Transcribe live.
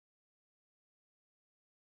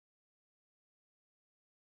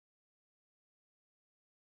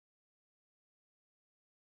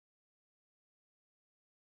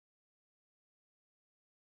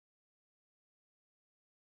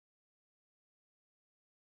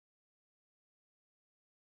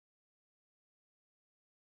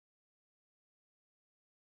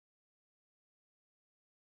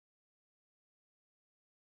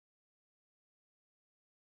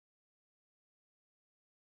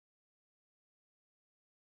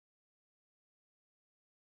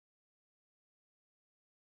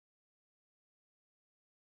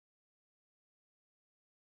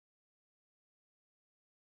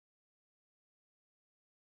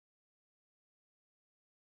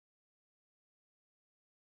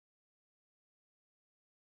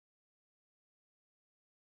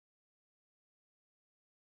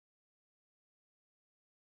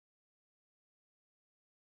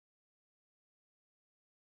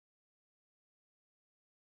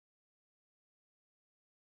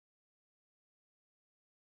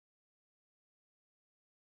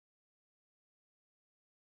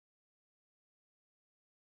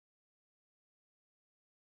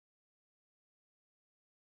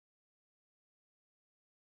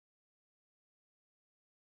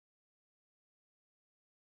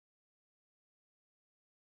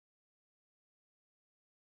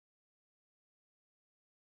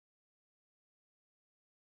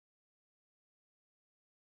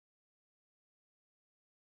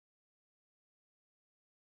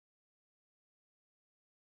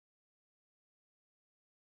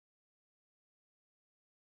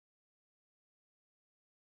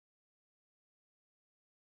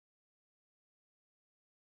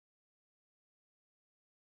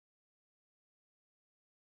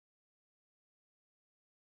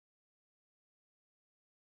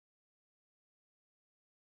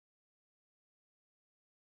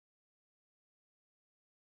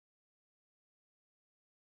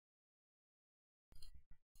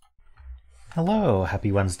Hello,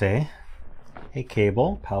 happy Wednesday. Hey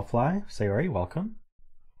Cable, Palfly, Sayori, welcome.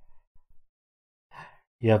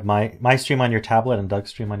 You have my stream on your tablet and Doug's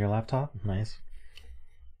stream on your laptop? Nice.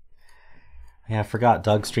 Yeah, I forgot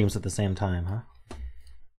Doug streams at the same time, huh?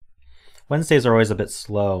 Wednesdays are always a bit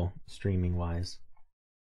slow, streaming-wise.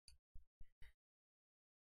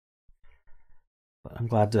 But I'm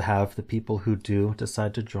glad to have the people who do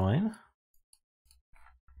decide to join.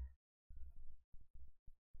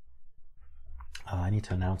 I need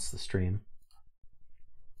to announce the stream.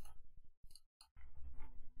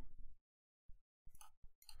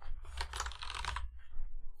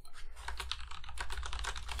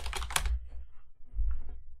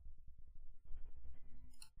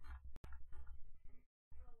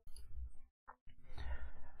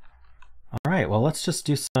 All right, well, let's just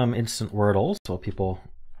do some instant Wordles while people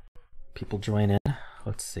join in.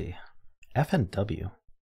 Let's see. F and W.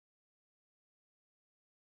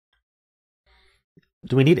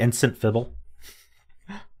 Do we need instant Fibble?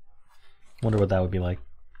 Wonder what that would be like.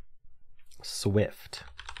 Swift.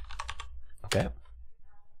 Okay.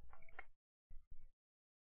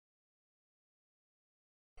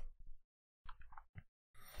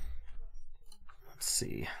 Let's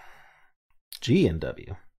see. G and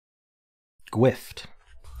W. Gwift.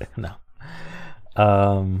 No.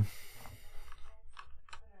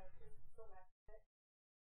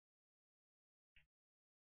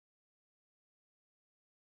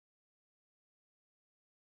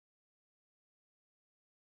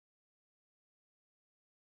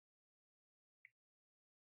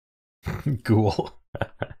 Ghoul.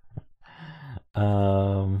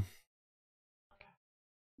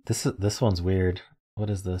 This one's weird.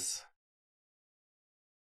 What is this?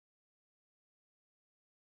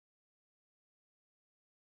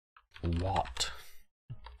 What?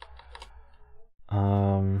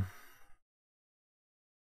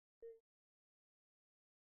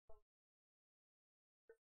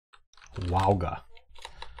 Wowga.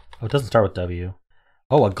 Oh, it doesn't start with W.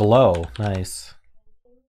 Oh, a glow. Nice.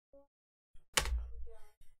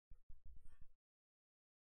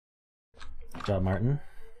 Good job, Martin.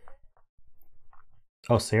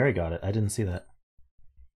 Oh, Sari got it. I didn't see that.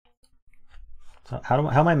 So how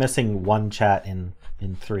am I missing one chat in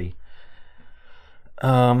 3?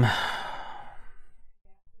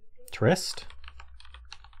 Trist?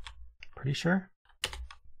 Pretty sure.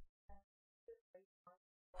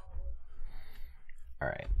 All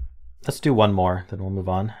right. Let's do one more, then we'll move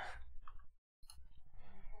on.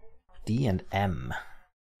 D and M.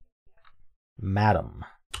 Madam.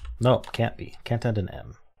 No, can't be. Can't end in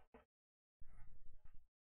M.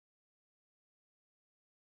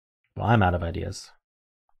 Well, I'm out of ideas.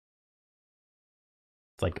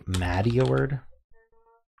 It's like Maddie a word?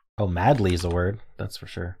 Oh, Madly's a word. That's for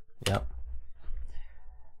sure. Yep.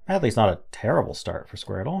 Madly's not a terrible start for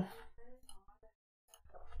Squirtle.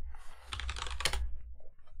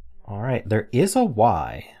 All right, there is a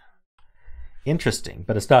Y. Interesting,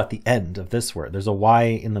 but it's not at the end of this word. There's a Y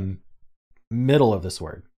in the middle of this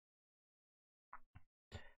word.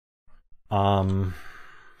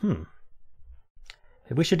 Maybe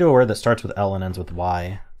we should do a word that starts with L and ends with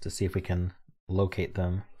Y to see if we can locate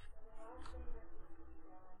them.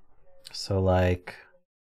 So like,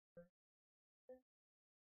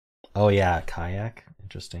 oh yeah, kayak.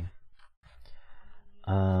 Interesting.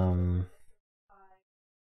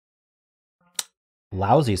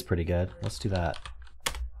 Lousy is pretty good. Let's do that.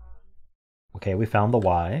 Okay, we found the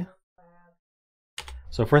Y.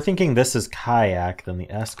 So if we're thinking this is kayak, then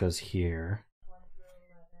the S goes here.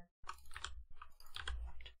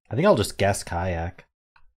 I think I'll just guess kayak.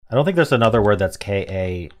 I don't think there's another word that's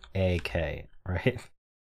K-A-A-K, right?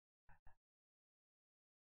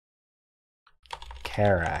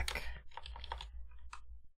 Karak.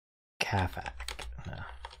 Kafak. No.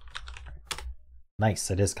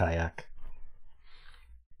 Nice, it is kayak.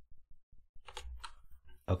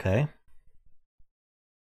 Okay.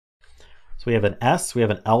 So we have an S, we have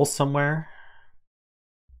an L somewhere.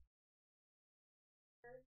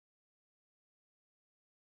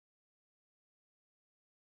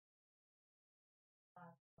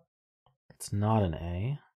 It's not an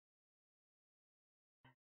A.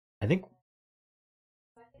 I think,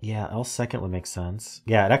 yeah, L second would make sense.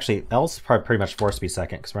 Yeah, it actually, L's probably pretty much forced to be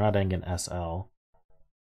second because we're not ending in SL.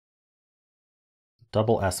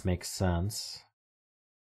 Double S makes sense.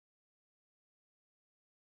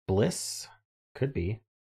 Bliss? Could be.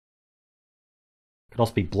 Could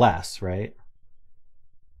also be bless, right?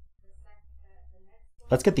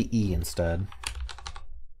 Let's get the E instead.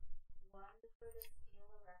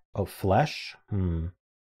 Oh, flesh? I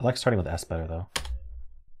like starting with S better, though.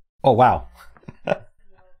 Oh, wow.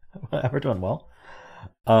 We're doing well.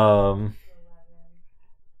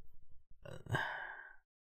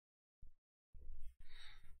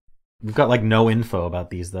 We've got like no info about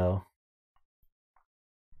these though.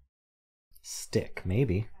 Stick,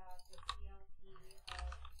 maybe.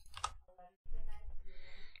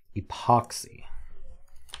 Epoxy.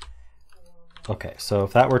 Okay, so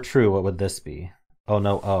if that were true, what would this be? Oh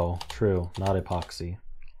no, O. True, not epoxy.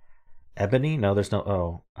 Ebony? No, there's no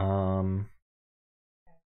O.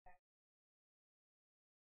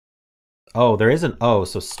 Oh, there is an O,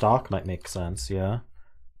 so stock might make sense, yeah.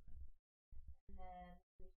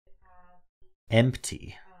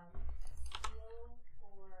 Empty.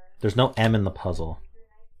 There's no M in the puzzle.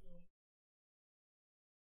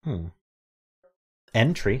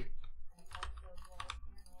 Entry.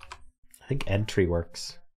 I think entry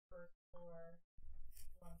works.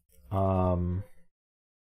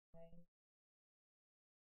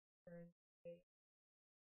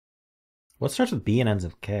 What starts with B and ends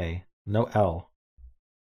with K? No L.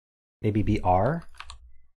 Maybe BR?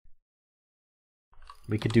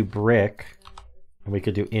 We could do brick, and we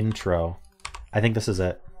could do intro. I think this is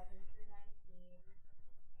it.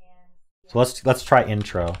 So let's try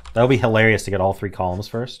intro. That would be hilarious to get all 3 columns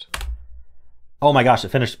first. Oh my gosh, it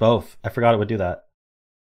finished both. I forgot it would do that.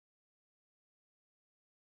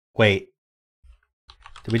 Wait.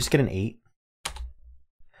 Did we just get an 8?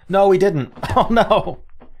 No, we didn't. Oh no.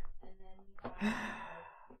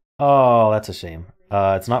 Oh, that's a shame.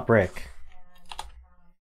 It's not brick.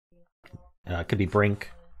 It could be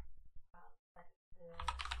brink.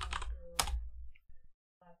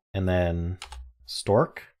 And then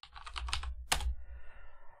stork.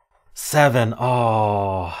 7.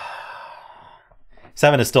 Oh.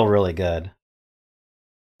 7 is still really good.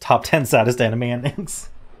 Top 10 saddest anime endings.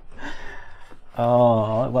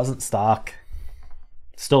 Oh, it wasn't stock.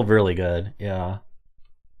 Still really good, yeah.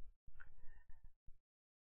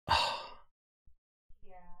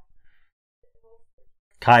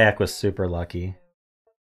 Kayak was super lucky.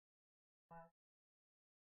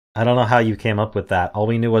 I don't know how you came up with that. All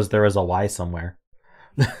we knew was there was a Y somewhere.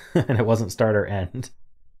 And it wasn't start or end.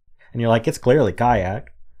 And you're like, it's clearly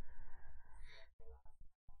kayak.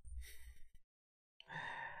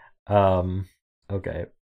 Okay.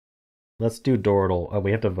 Let's do Dordle. Oh,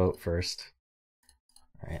 we have to vote first.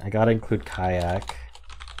 Alright, I gotta include kayak.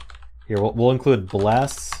 Here, we'll include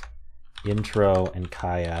bless, intro, and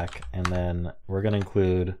kayak, and then we're gonna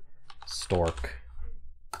include stork.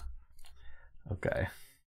 Okay.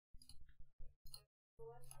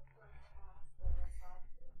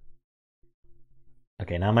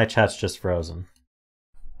 Okay, now my chat's just frozen.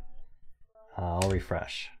 I'll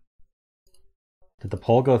refresh. Did the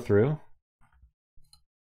poll go through?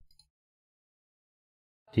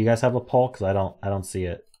 Do you guys have a poll? Because I don't see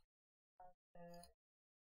it.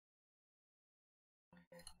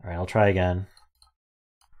 Alright, I'll try again.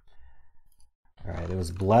 Alright, it was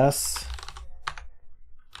bless,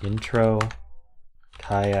 intro,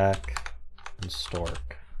 kayak, and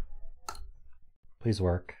stork. Please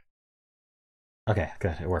work. Okay,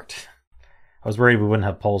 good, it worked. I was worried we wouldn't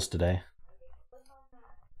have polls today.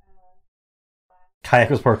 Kayak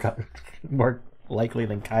was more likely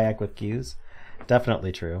than kayak with Q's.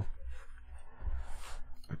 Definitely true.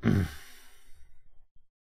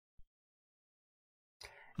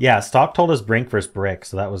 Yeah, stock told us brink versus brick,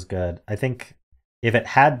 so that was good. I think if it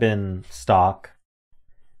had been stock,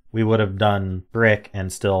 we would have done brick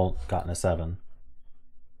and still gotten a 7.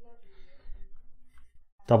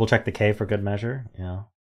 Double check the K for good measure. Yeah.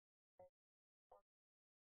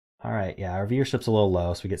 All right. Yeah, our viewership's a little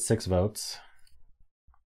low, so we get 6 votes.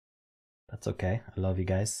 That's okay. I love you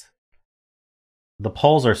guys. The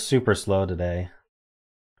polls are super slow today,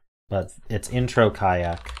 but it's intro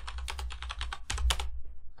kayak.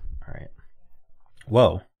 All right.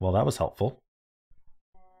 Whoa. Well, that was helpful.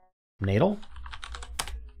 Natal?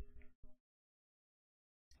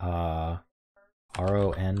 R-O-N-A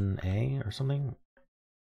or something?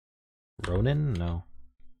 Ronin? No.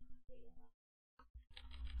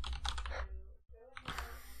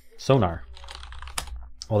 Sonar.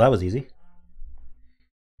 Well, that was easy.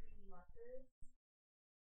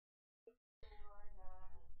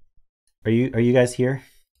 Are you guys here?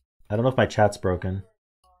 I don't know if my chat's broken.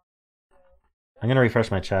 I'm gonna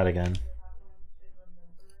refresh my chat again.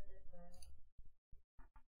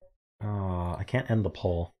 Oh, I can't end the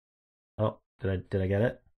poll. Oh, did I get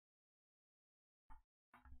it?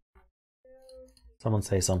 Someone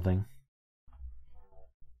say something.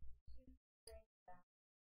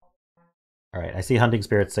 All right, I see Hunting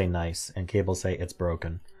Spirits say nice, and Cable say it's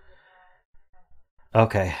broken.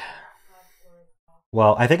 Okay.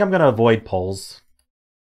 Well, I think I'm gonna avoid polls.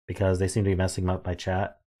 because they seem to be messing up my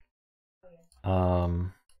chat.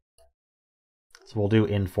 So we'll do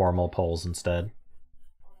informal polls instead.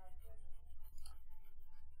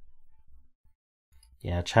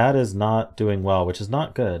 Yeah, chat is not doing well, which is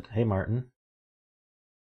not good. Hey, Martin.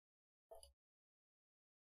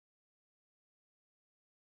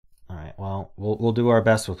 All right, well, we'll do our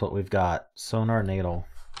best with what we've got. Sonar Natal.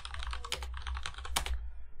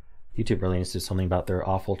 YouTube really needs to do something about their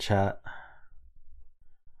awful chat.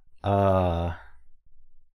 I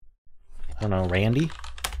don't know, Randy?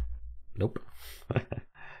 Nope. It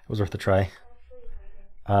was worth a try.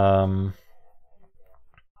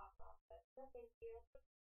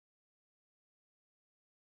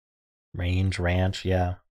 Ranch,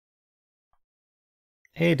 yeah.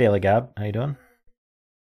 Hey, Daily Gab, how you doing?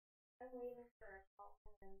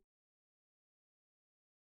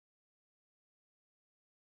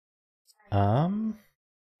 I'm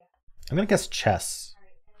gonna guess chess.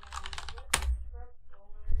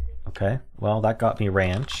 Okay, well, that got me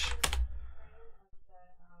ranch.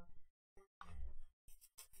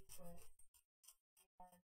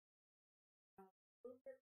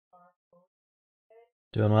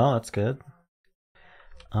 Doing well, that's good.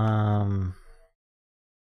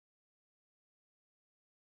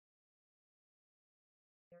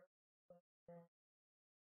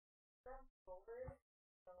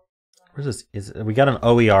 Where's this? We got an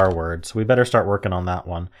OER word, so we better start working on that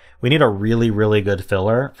one. We need a really, really good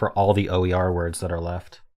filler for all the OER words that are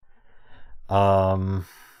left. We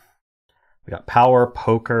got power,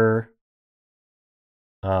 poker,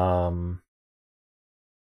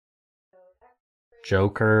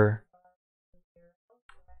 joker,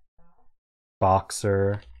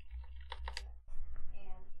 boxer,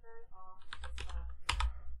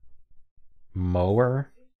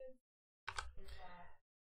 mower.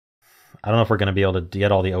 I don't know if we're going to be able to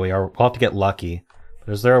get all the OER. We'll have to get lucky.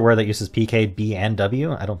 But is there a word that uses PK, B, and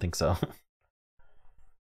W? I don't think so.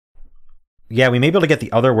 Yeah, we may be able to get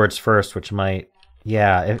the other words first, which might...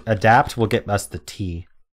 Yeah, adapt will get us the T.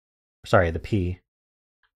 Sorry, the P.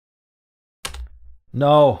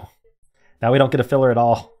 No! Now we don't get a filler at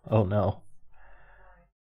all. Oh, no.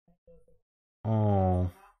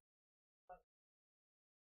 Oh.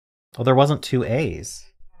 Oh, there wasn't two A's.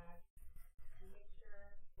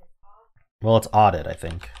 Well, it's audit, I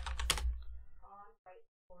think.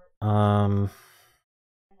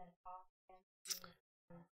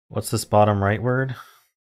 What's this bottom right word?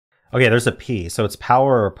 Okay, there's a P, so it's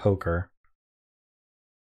power or poker.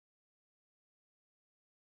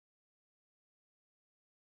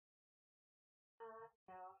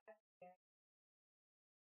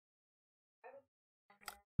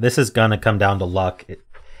 This is gonna come down to luck.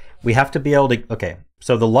 We have to be able to... Okay,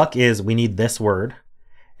 so the luck is we need this word,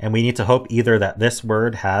 and we need to hope either that this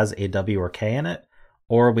word has a W or K in it,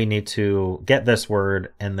 or we need to get this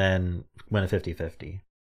word and then win a 50-50.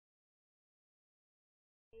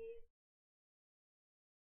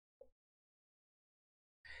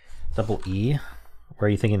 Double E? Where are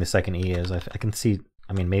you thinking the second E is? I can see...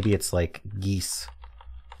 I mean, maybe it's like geese.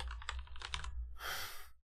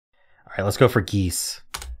 All right, let's go for geese.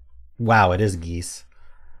 Wow, it is geese.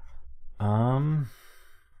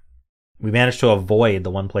 We managed to avoid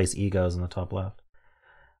the one place E goes in the top left.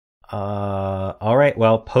 All right,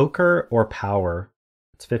 well, poker or power.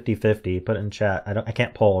 It's 50-50. Put it in chat. I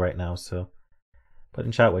can't poll right now, so put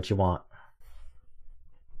in chat what you want.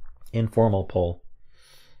 Informal poll.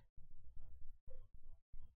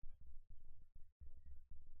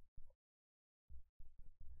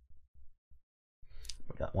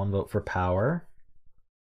 We got one vote for power.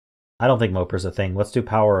 I don't think Moper's a thing. Let's do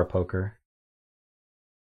power or poker.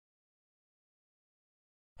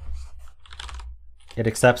 It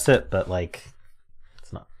accepts it, but like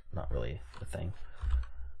it's not really a thing.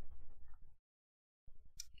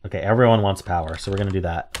 Okay, everyone wants power, so we're gonna do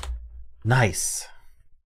that. Nice.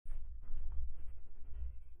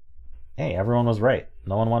 Hey, everyone was right.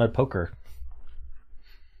 No one wanted poker.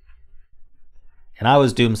 And I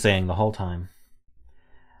was doomsaying the whole time.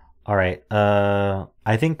 All right,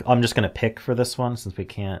 I think I'm just gonna pick for this one since we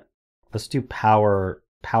can't. Let's do power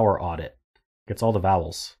audit. Gets all the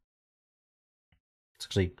vowels. It's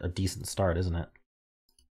actually a decent start, isn't it?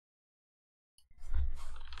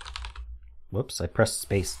 Whoops, I pressed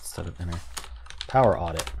space instead of enter. Power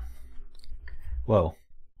audit. Whoa.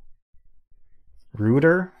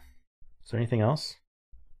 Router? Is there anything else?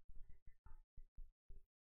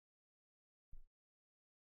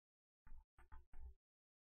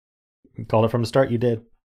 You called it from the start? You did.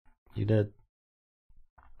 You did.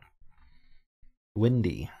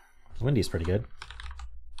 Windy. Windy's pretty good.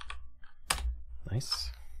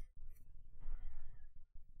 Nice.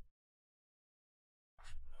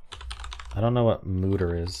 I don't know what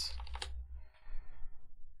mooter is.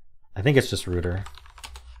 I think it's just rooter.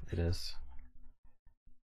 It is.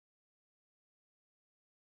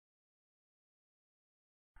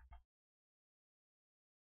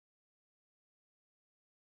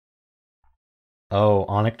 Oh,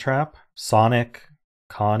 Onic Trap? Sonic,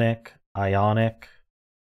 Conic, Ionic,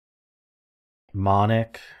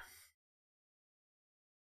 Monic.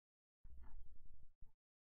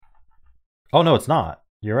 Oh no, it's not.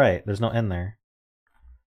 You're right. There's no N there.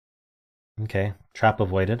 Okay, trap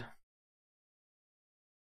avoided.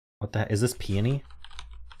 What the heck? Is this peony?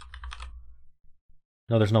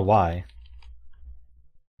 No, there's no Y.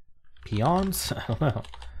 Peons? I don't know.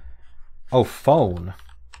 Oh, phone.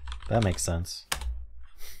 That makes sense.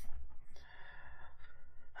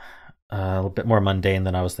 A little bit more mundane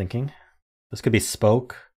than I was thinking. This could be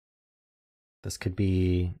spoke. This could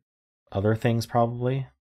be other things probably.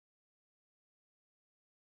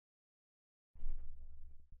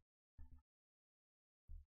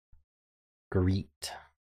 Greet.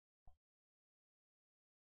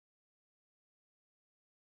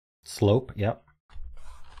 Slope, yep.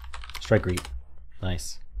 Strike greet.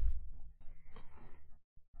 Nice.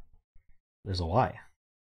 There's a Y.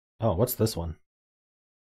 Oh, what's this one?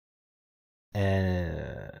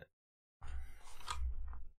 Enga.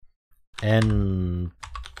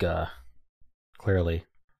 Clearly.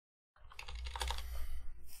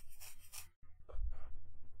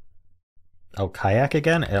 Oh, kayak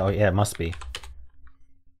again? Oh, yeah, it must be.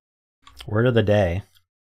 Word of the day.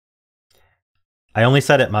 I only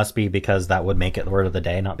said it must be because that would make it the word of the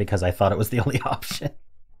day, not because I thought it was the only option.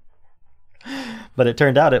 But it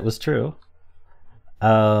turned out it was true.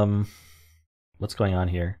 What's going on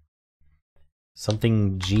here?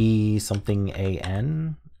 Something G, something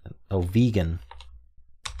AN? Oh, vegan.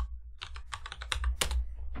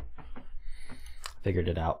 Figured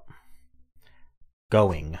it out.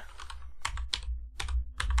 Going.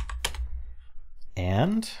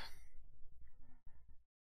 And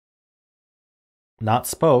not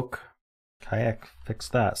spoke. Kayak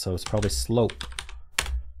fixed that, so it's probably slope.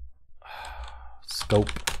 Scope.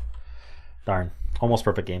 Darn. Almost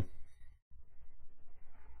perfect game.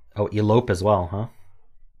 Oh, elope as well, huh?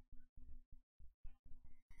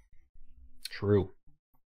 True.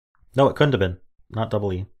 No, it couldn't have been. Not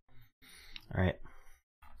double E. All right.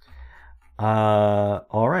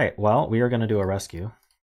 All right. Well, we are going to do a rescue.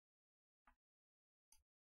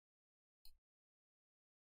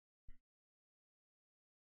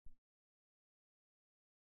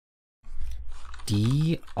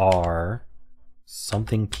 DR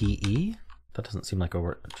something PE? That doesn't seem like a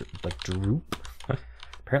word. Like droop?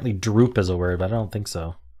 Apparently droop is a word, but I don't think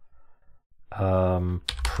so.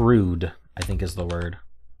 Prude, I think is the word.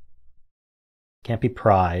 Can't be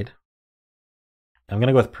pride. I'm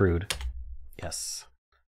gonna go with prude. Yes.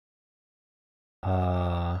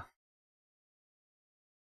 What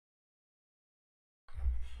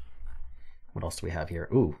else do we have here?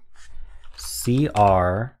 Ooh.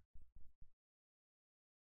 CR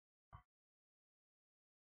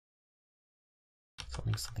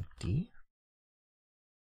something D?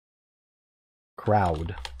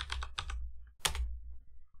 Crowd.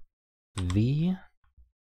 VA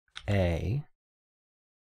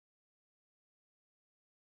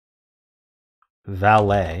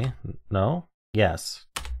valet. No? Yes.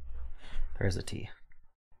 There's a T.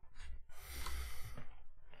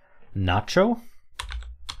 Nacho?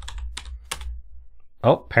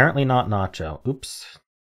 Oh, apparently not nacho. Oops.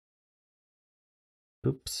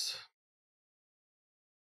 Oops.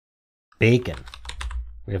 Bacon.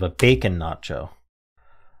 We have a bacon nacho.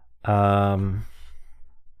 I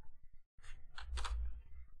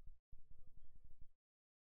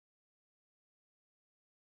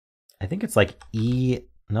think it's like E.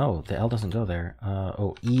 No, the L doesn't go there.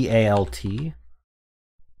 Oh, EALT.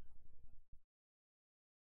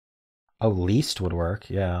 Oh, least would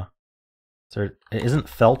work. Yeah. Isn't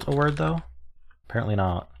felt a word though? Apparently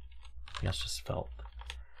not. Yeah, it's just felt.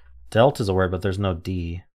 Delt is a word, but there's no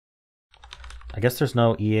D. I guess there's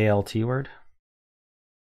no EALT word.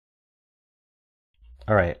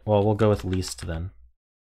 All right. Well, we'll go with least then.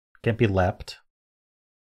 Can't be leapt.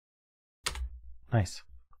 Nice.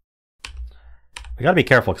 We gotta be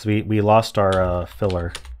careful because we lost our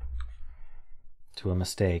filler to a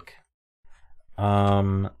mistake.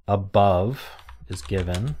 Above is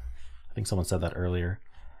given. I think someone said that earlier.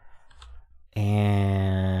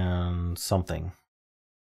 And something.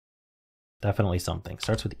 Definitely something.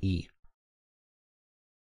 Starts with E.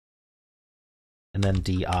 And then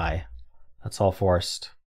DI. That's all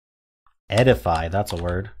forced. Edify, that's a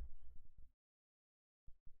word.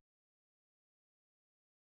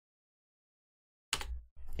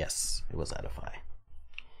 Yes, it was edify.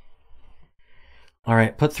 All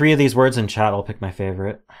right, put 3 of these words in chat. I'll pick my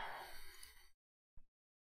favorite.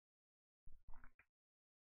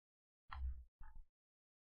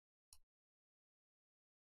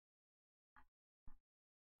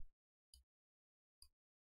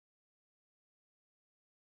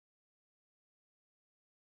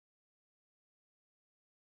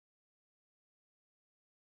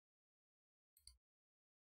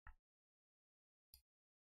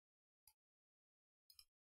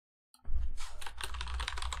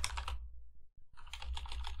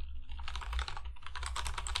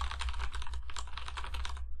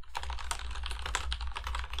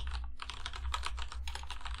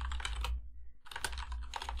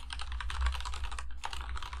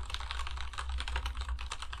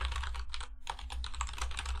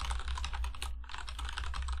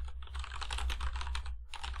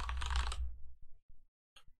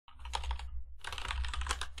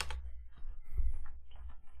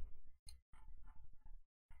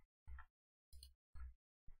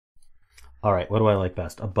 All right, what do I like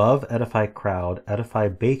best? Above, edify crowd, edify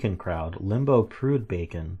bacon crowd, limbo prude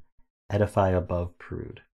bacon, edify above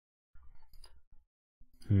prude.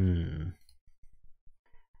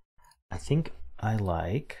 I think I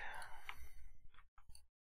like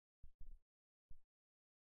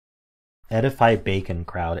edify bacon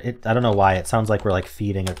crowd. I don't know why. It sounds like we're like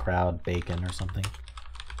feeding a crowd bacon or something.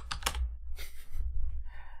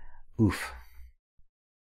 Oof.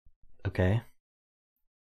 Okay.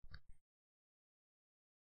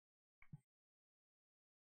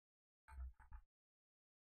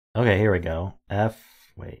 Okay, here we go.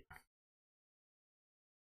 Wait.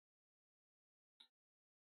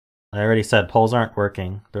 I already said polls aren't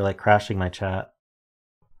working. They're like crashing my chat.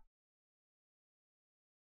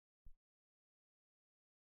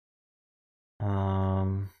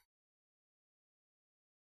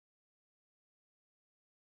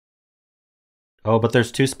 Oh, but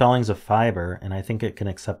there's 2 spellings of fiber, and I think it can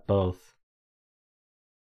accept both.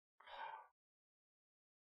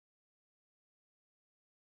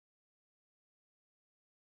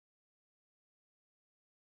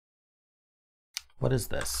 What is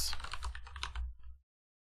this?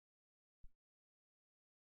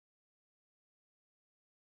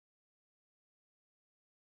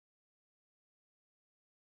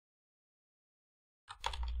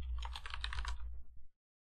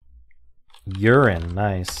 Urine,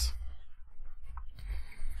 nice.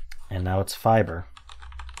 And now it's fiber.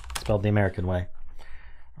 Spelled the American way.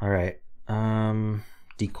 All right.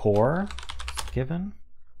 Decor given.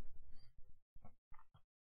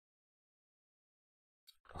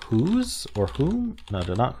 Whose or whom? No,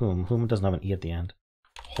 not whom. Whom doesn't have an E at the end.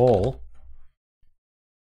 Whole.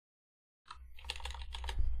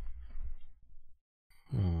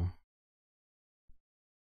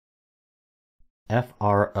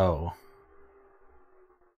 FRO.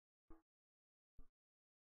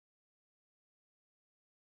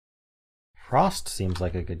 Frost seems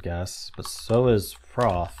like a good guess, but so is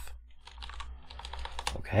froth.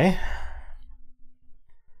 Okay.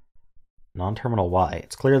 Non-terminal Y.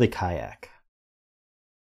 It's clearly kayak.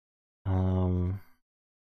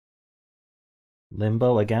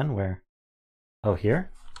 Limbo again, where? Oh,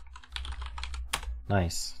 here?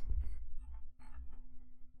 Nice.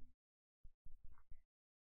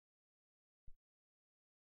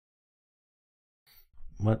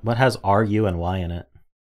 What has R, U, and Y in it?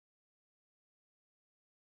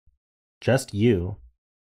 Just U.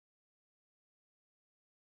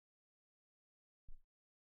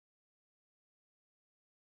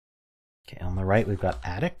 Okay, on the right we've got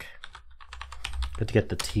attic. Good to get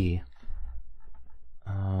the T.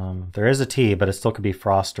 There is a T, but it still could be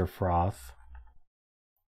frost or froth.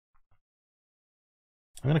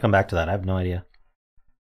 I'm gonna come back to that. I have no idea.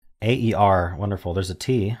 AER, wonderful. There's a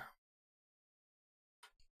T.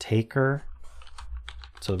 Taker.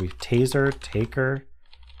 So we've taser, taker,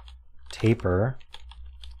 taper,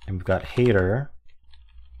 and we've got hater.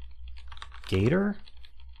 Gator?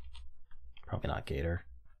 Probably not gator.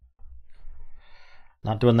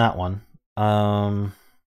 Not doing that one.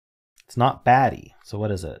 It's not baddie. So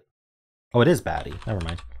what is it? Oh, it is baddie. Never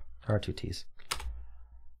mind. There are 2 T's.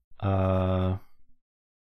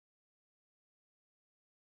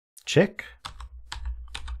 Chick.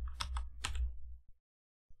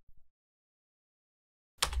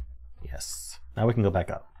 Yes. Now we can go back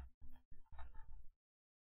up.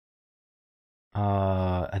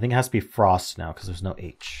 I think it has to be frost now because there's no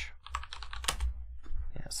H.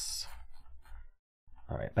 Yes.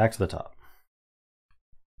 All right, back to the top.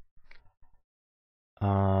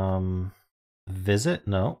 Visit?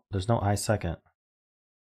 No, there's no I second.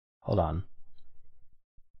 Hold on.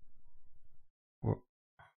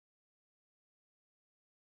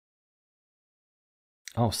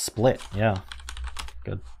 Oh, split. Yeah.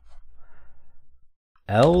 Good.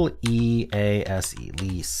 L-E-A-S-E.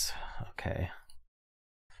 Lease. Okay.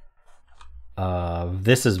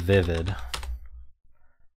 This is vivid.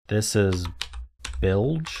 This is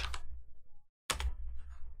bilge.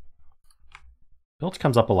 Bilge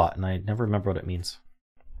comes up a lot, and I never remember what it means.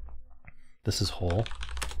 This is whole.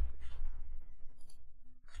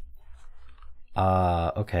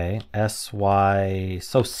 Okay. S-Y.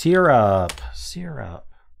 So syrup. Syrup.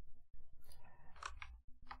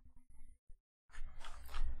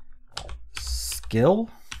 Skill?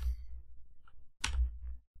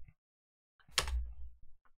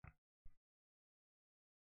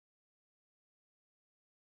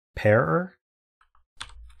 Pairer?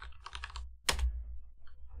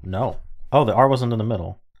 No. Oh, the R wasn't in the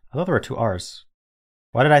middle. I thought there were two R's.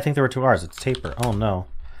 Why did I think there were two R's? It's taper. Oh, no.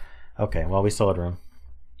 Okay, well, we still had room.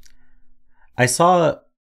 I saw...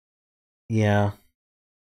 Yeah.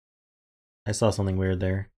 I saw something weird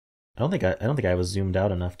there. I don't think I was zoomed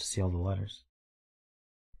out enough to see all the letters.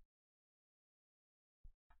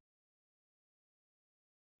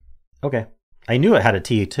 Okay. I knew it had a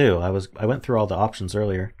T too. I went through all the options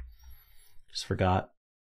earlier. Just forgot.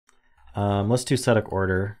 Let's do static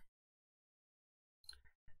order.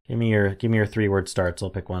 Give me your 3-word starts. I'll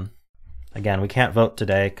pick one. Again, we can't vote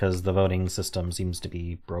today because the voting system seems to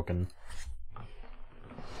be broken.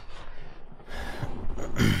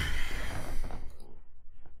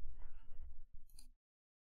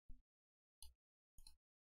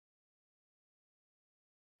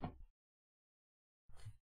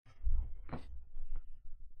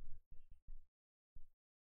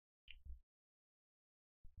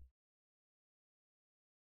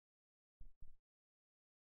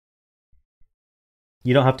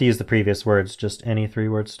 You don't have to use the previous words, just any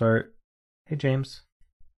 3-word start. Hey, James.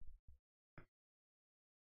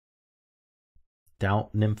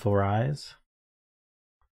 Doubt nymphorize.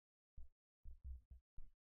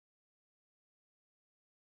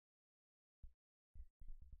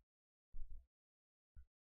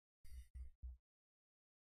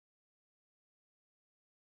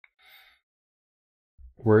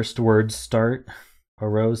 Worst words start. A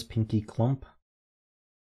rose pinky clump.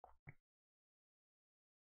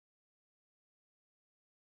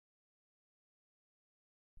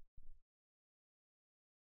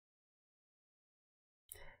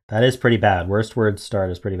 That is pretty bad. Worst words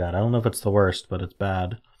start is pretty bad. I don't know if it's the worst, but it's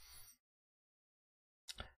bad.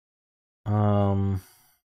 I'll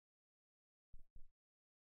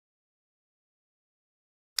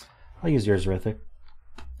use yours, Rithik.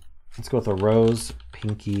 Let's go with a rose,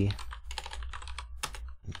 pinky,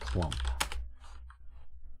 and clump.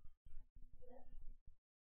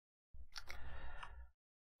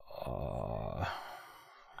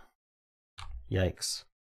 Yikes.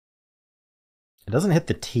 It doesn't hit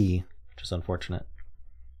the T, which is unfortunate.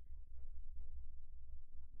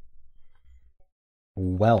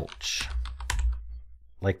 Welch.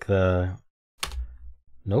 Like the...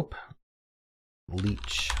 Nope.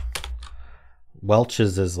 Leech.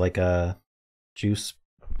 Welch's is like a juice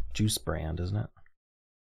brand, isn't it?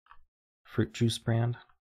 Fruit juice brand.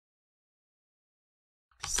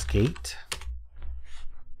 Skate.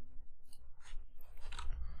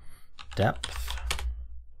 Depth.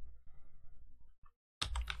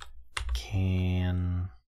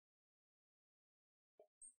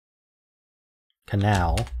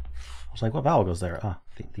 Canal. I was like, what vowel goes there? Ah,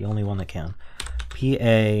 the only one that can.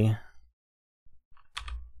 P-A.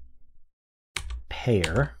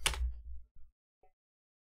 Pair.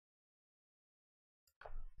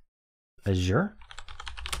 Azure.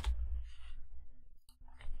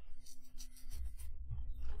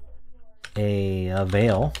 A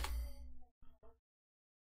veil.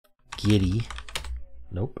 Giddy.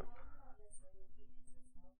 Nope.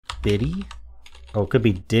 Biddy. Oh, it could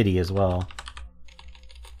be Diddy as well.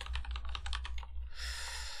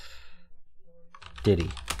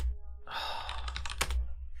 Diddy.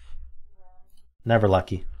 Never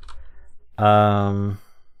lucky. Taboo.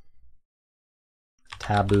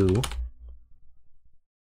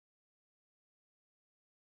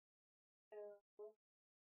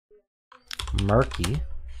 Murky.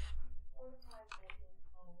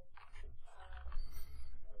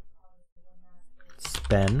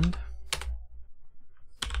 Spend.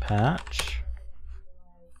 Patch.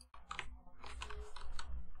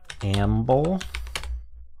 Amble.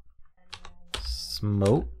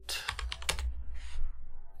 Smote.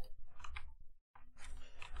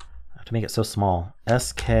 I have to make it so small.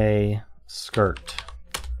 SK skirt.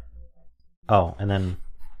 Oh, and then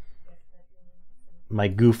my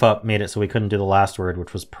goof up made it so we couldn't do the last word,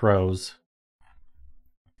 which was prose.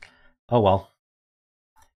 Oh well.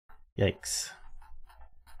 Yikes.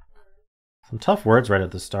 Some tough words right at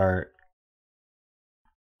the start.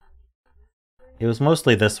 It was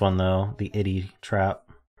mostly this one, though, the itty trap.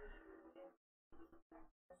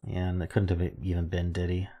 And it couldn't have even been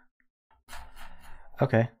Diddy.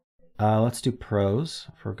 Okay, let's do prose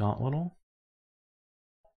for Gauntlettle.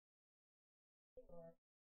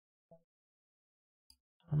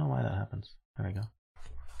 I don't know why that happens. There we go.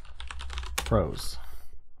 Prose.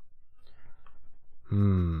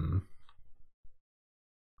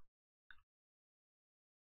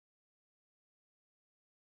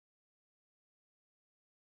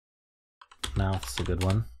 Mouth's a good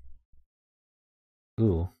one.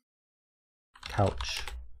 Ooh. Couch.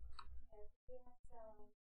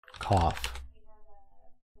 Cough.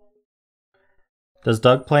 Does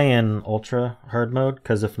Doug play in ultra hard mode?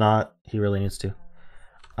 Because if not, he really needs to.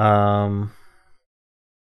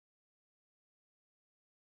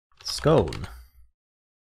 Scone.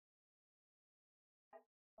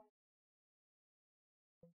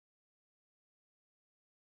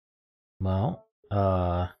 Well,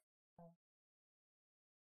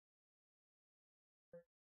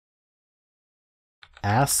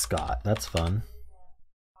 Ascot. That's fun.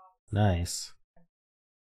 Nice.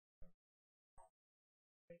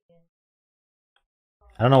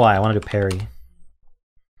 I don't know why. I want to do Perry.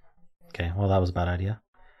 Okay, well, that was a bad idea.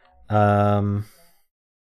 Badge?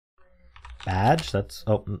 That's...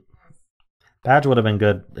 Oh. Badge would have been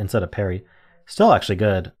good instead of Perry. Still actually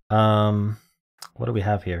good. What do we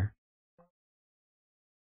have here?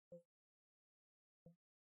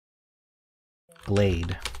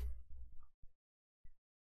 Glade.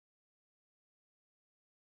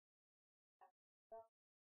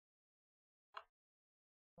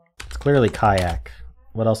 It's clearly kayak.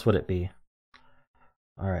 What else would it be?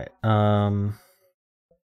 All right.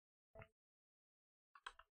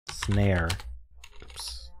 Snare.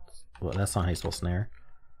 Oops. Well, that's not how you spell snare.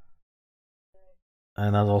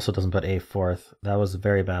 And that also doesn't put a fourth. That was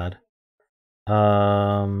very bad.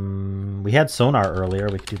 We had sonar earlier.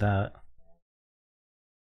 We could do that.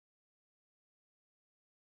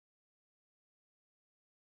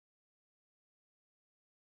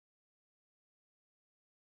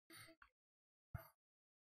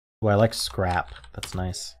 Oh, I like scrap. That's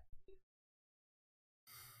nice.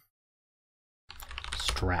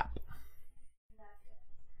 Strap.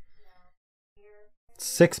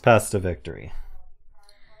 6 paths to victory.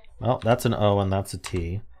 Well, that's an O and that's a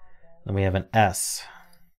T. Then we have an S.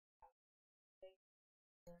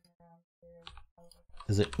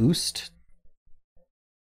 Is it oost?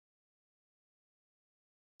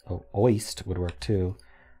 Oh, oist would work too.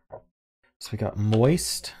 So we got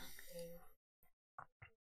moist,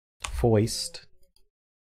 foist.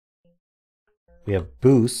 We have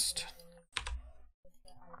boost.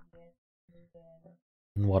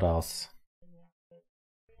 And what else?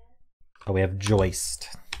 Oh, we have joist.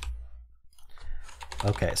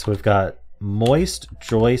 Okay, so we've got moist,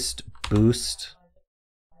 joist, boost,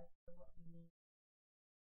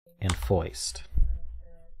 and foist.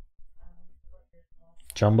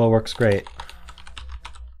 Jumbo works great.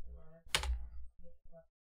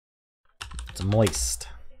 It's moist.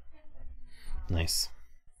 Nice.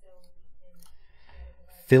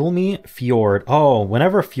 Filmy fjord. Oh,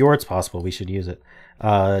 whenever fjord's possible, we should use it.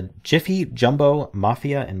 Jiffy, Jumbo,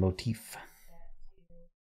 Mafia, and Motif.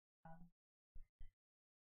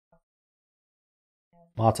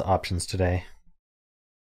 Lots of options today.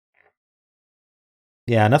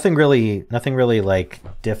 Yeah, nothing really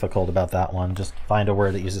like difficult about that one. Just find a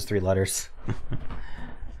word that uses 3 letters.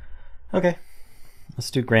 Okay,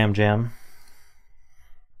 let's do Graham Jam.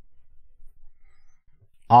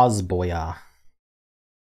 Osboya.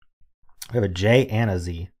 We have a J and a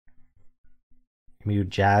Z. Can we do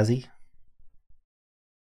Jazzy?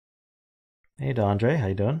 Hey, Dondre, how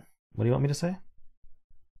you doing? What do you want me to say?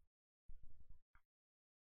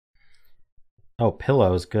 Oh,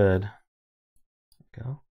 pillow is good.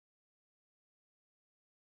 Go.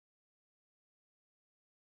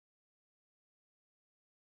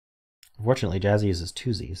 Unfortunately, Jazzy uses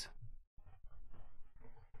 2 Z's.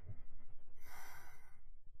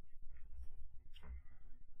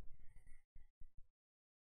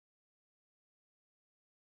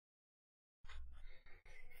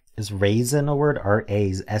 Is raisin a word?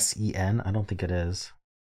 R-A-S-E-N? I don't think it is.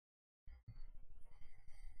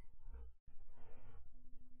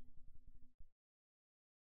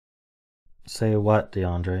 Say what,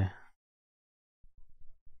 DeAndre?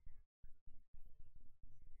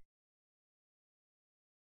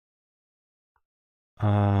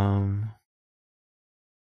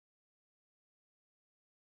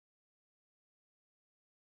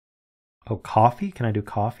 Oh, coffee? Can I do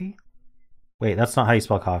coffee? Wait, that's not how you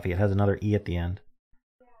spell coffee. It has another E at the end.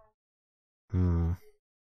 Hmm.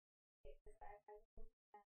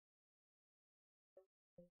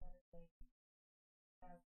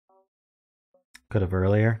 Could have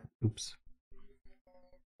earlier. Oops.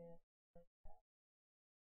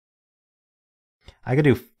 I could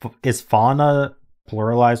do. Is fauna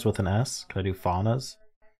pluralized with an S? Could I do faunas?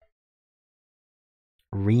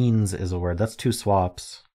 Reens is a word. That's two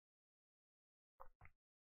swaps.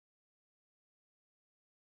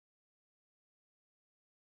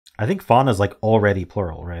 I think fauna is like already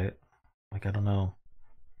plural, right? Like, I don't know.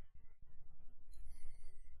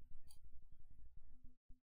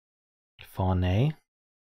 Faunae.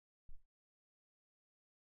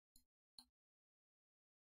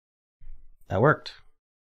 That worked.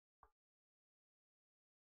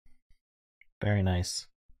 Very nice.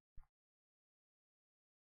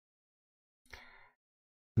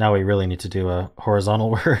 Now we really need to do a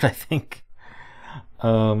horizontal word, I think.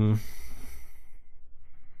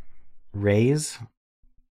 Raise.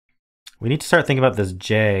 We need to start thinking about this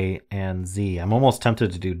J and Z. I'm almost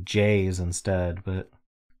tempted to do J's instead, but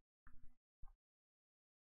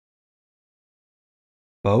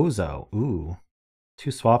bozo. Ooh.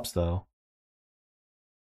 Two swaps though.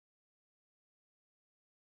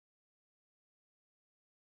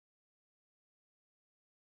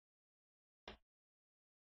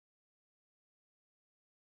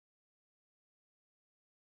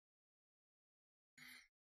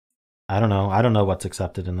 I don't know. I don't know what's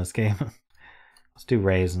accepted in this game. Let's do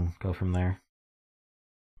raise and go from there.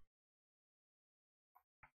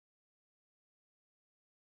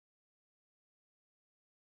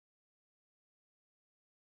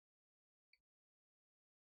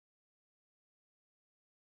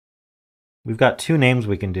 We've got two names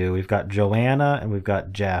we can do. We've got Joanna and we've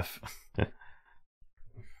got Jeff.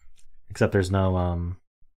 Except there's no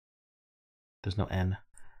N.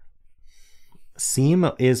 Seam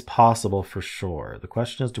is possible for sure. The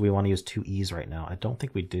question is, do we want to use two E's right now? I don't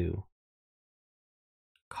think we do.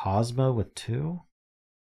 Cosmo with two?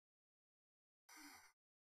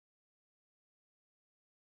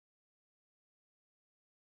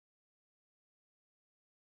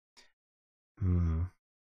 Hmm.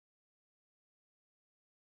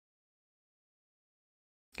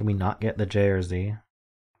 Can we not get the J or Z?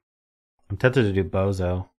 I'm tempted to do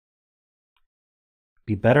bozo.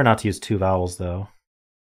 Be better not to use two vowels though.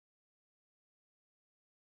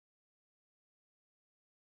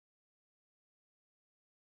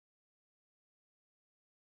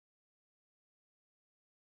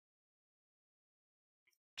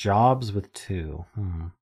 Jobs with two.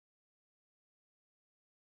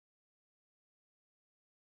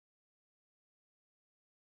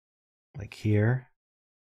 Like here.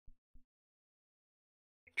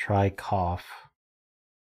 Try cough.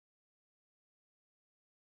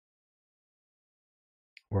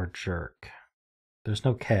 Or jerk. There's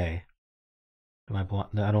no K. Am I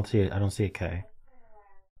blind? No, I don't see it. I don't see a K.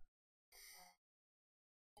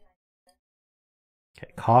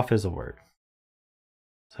 Okay, cough is a word.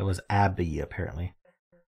 So it was Abby apparently.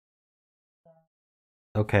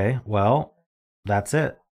 Okay, well, that's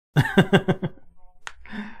it.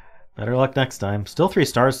 Better luck next time. Still 3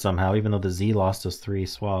 stars somehow, even though the Z lost us 3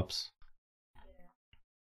 swaps.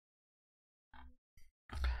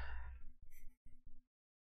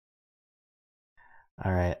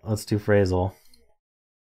 Alright, let's do phrasal.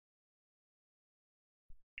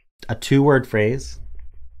 A 2-word phrase.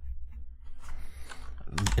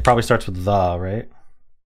 It probably starts with the, right?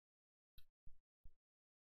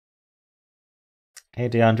 Hey,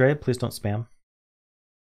 DeAndre, please don't spam.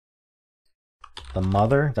 The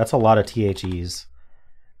mother. That's a lot of THEs.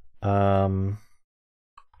 The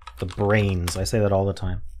brains. I say that all the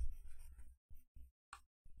time.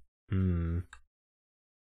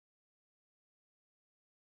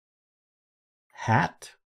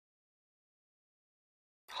 Hat.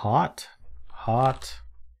 Hot. Hot.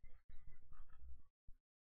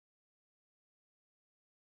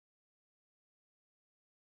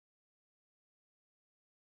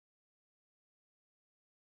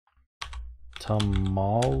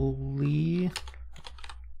 Tamale.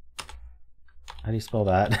 How do you spell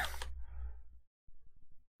that?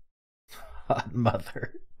 Hot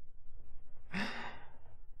mother.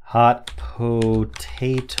 Hot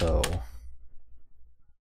potato.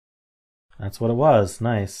 That's what it was.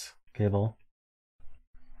 Nice, Cable.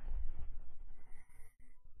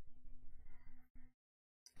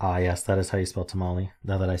 Ah, yes, that is how you spell tamale,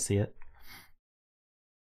 now that I see it.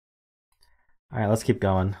 All right, let's keep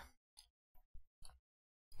going.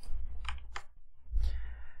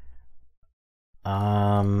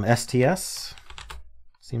 STS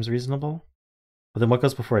seems reasonable. But then what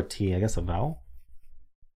goes before a T? I guess a vowel?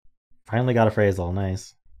 Finally got a phrasal,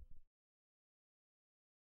 nice.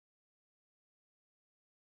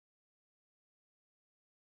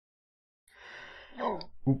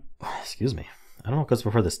 Ooh, excuse me. I don't know what goes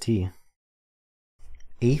before this T.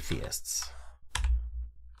 Atheists.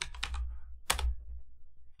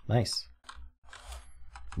 Nice.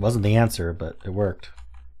 Wasn't the answer, but it worked.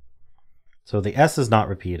 So the S is not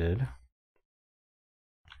repeated.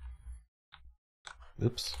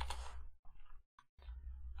 Oops.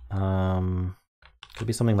 Could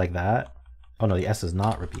be something like that. Oh no, the S is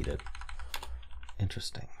not repeated.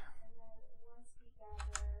 Interesting.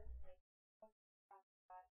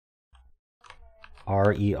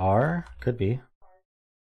 R-E-R? Could be.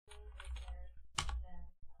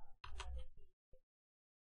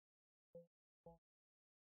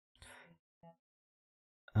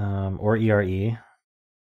 Or E-R-E.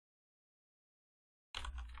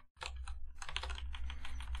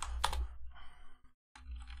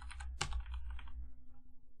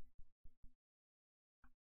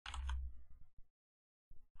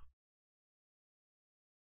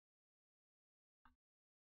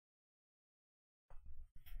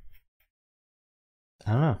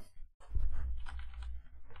 I don't know.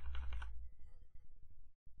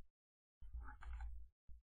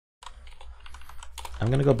 I'm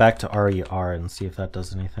going to go back to R-E-R and see if that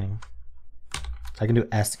does anything. I can do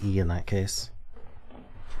S-E in that case.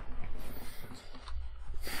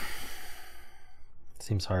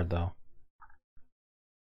 Seems hard though.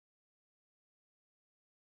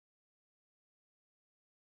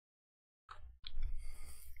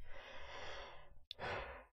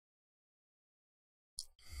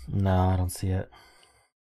 No, I don't see it.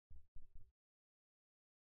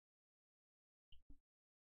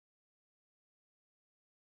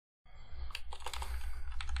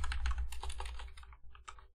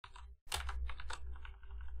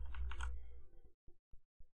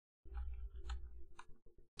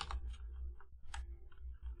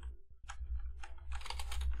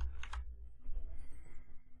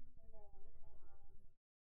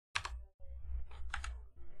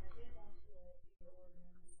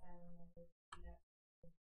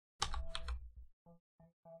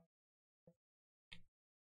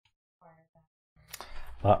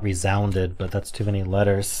 Thought resounded, but that's too many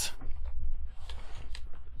letters.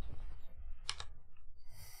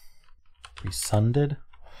 Resunded?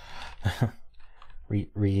 I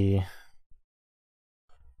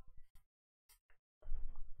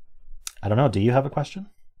don't know. Do you have a question?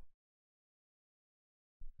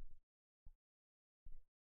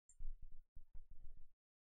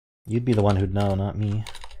 You'd be the one who'd know, not me.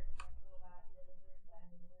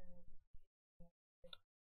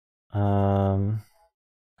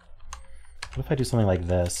 What if I do something like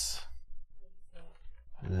this?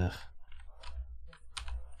 Ugh.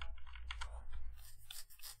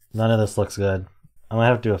 None of this looks good. I'm gonna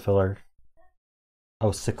have to do a filler.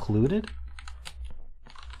 Oh, secluded?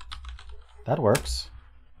 That works.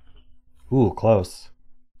 Ooh, close.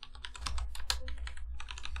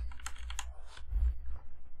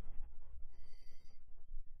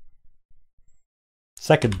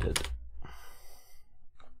 Seconded.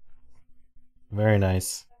 Very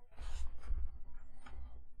nice.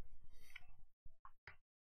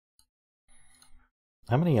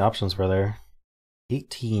 How many options were there?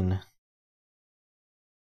 18.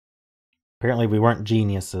 Apparently we weren't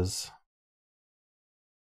geniuses.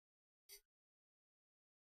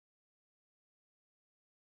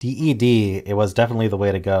 DED, it was definitely the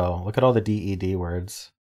way to go. Look at all the DED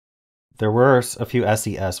words. There were a few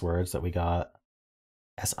SES words that we got.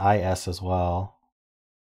 SIS as well.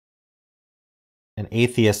 And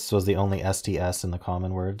atheists was the only STS in the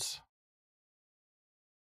common words.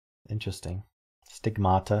 Interesting.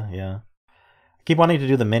 Stigmata, yeah. I keep wanting to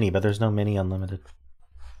do the mini, but there's no mini unlimited.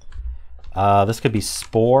 This could be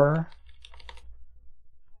spore.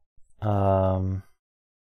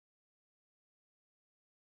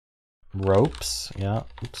 Ropes, yeah.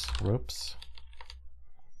 Oops, ropes.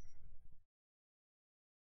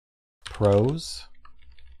 Pros.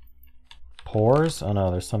 Pores? Oh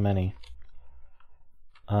no, there's so many.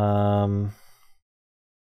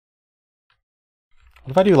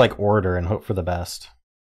 What if I do like order and hope for the best?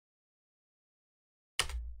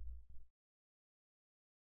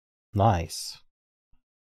 Nice.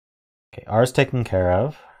 Okay, R's taken care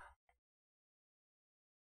of.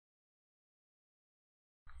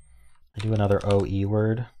 I do another OE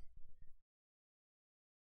word.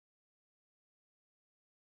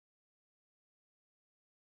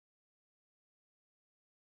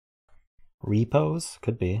 Repos?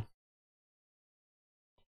 Could be.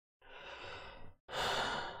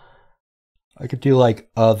 I could do like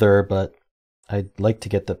other, but I'd like to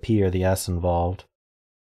get the P or the S involved.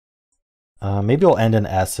 Maybe we'll end in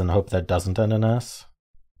S and hope that doesn't end in S.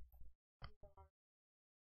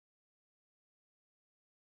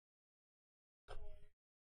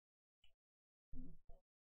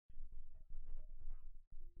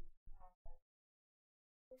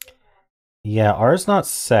 Yeah, R is not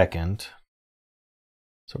second.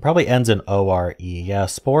 So it probably ends in ORE. Yeah,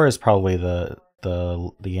 spore is probably the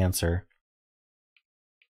answer.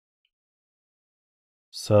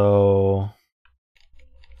 So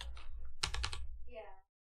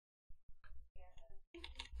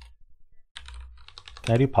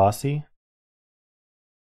can I do posse?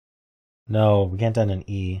 No, we can't end in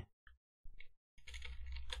E.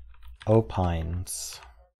 Opines.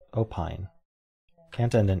 Opine.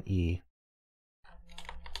 Can't end in E.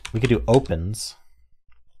 We could do opens.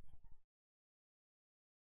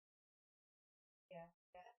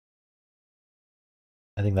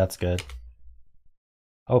 I think that's good.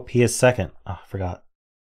 Oh, P is second. Oh, I forgot.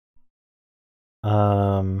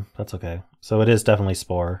 That's okay. So it is definitely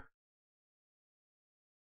spore.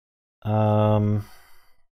 So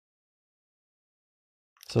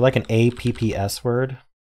like an APPS word.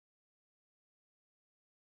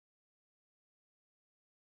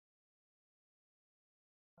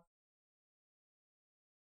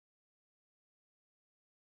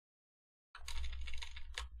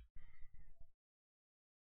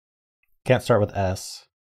 Can't start with S.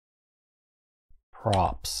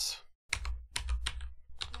 Props.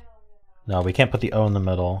 No, we can't put the O in the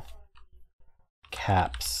middle.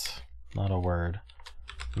 Caps. Not a word.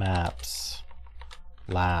 Maps.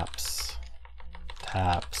 Laps.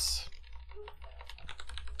 Taps.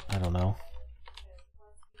 I don't know.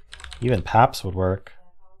 Even paps would work.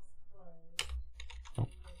 Oh.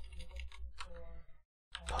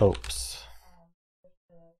 Popes.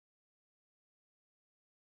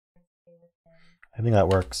 I think that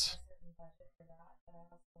works.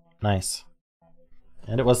 Nice.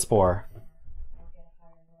 And it was spore.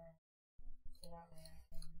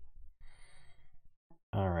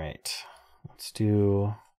 All right. Let's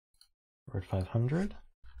do word 500.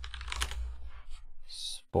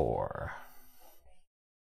 Spore.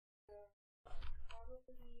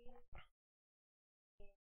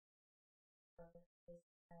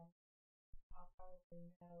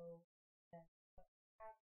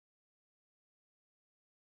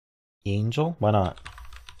 Angel? Why not?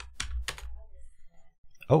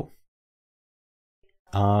 Oh.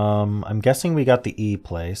 I'm guessing we got the E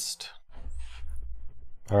placed.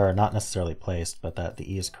 Or not necessarily placed, but that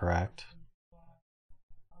the E is correct.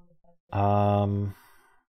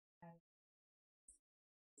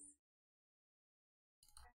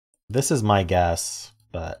 This is my guess,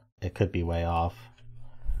 but it could be way off.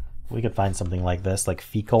 We could find something like this, like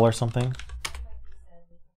fecal or something.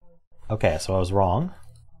 Okay, so I was wrong.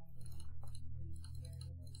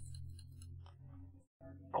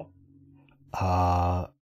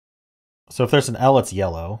 So if there's an L, it's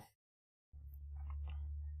yellow.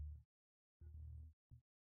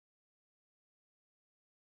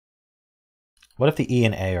 What if the E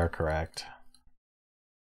and A are correct?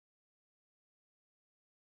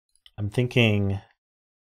 I'm thinking...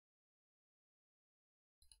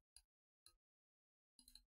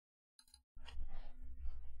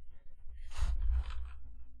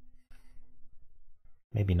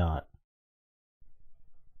 Maybe not.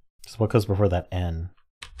 So what goes before that N?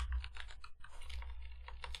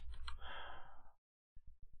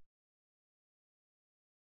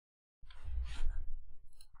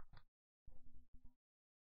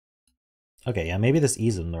 Okay, yeah, maybe this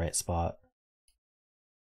E's in the right spot.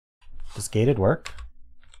 Does gated work?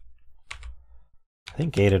 I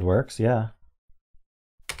think gated works, yeah.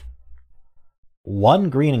 One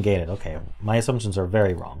green and gated. Okay, my assumptions are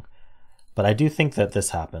very wrong. But I do think that this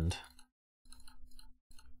happened.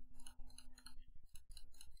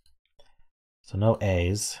 So no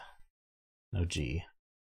A's, no G.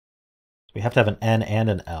 We have to have an N and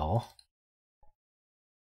an L.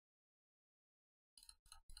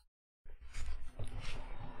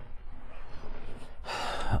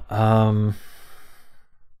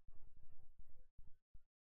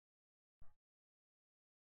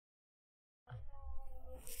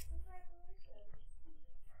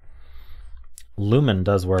 Lumen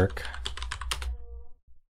does work.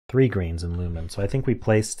 3 greens in lumen. So I think we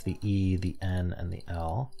placed the E, the N, and the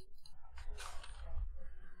L.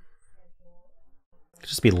 Could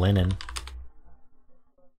just be linen.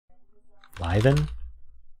 Liven?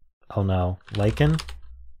 Oh no. Lichen?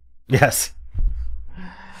 Yes.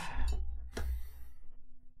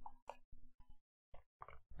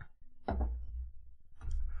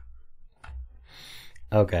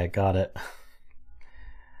 Okay, got it.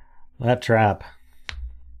 That trap.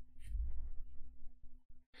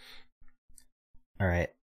 All right,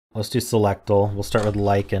 let's do selectal. We'll start with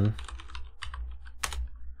lichen.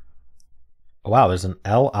 Oh, wow, there's an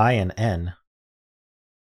L, I, and N.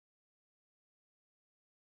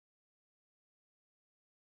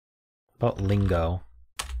 What about lingo?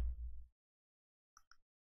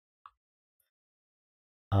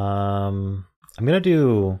 I'm gonna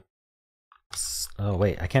do. Oh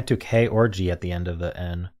wait, I can't do K or G at the end of the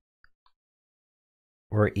N.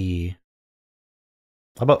 Or E.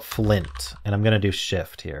 How about flint? And I'm gonna do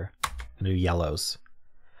shift here. I'm gonna do yellows.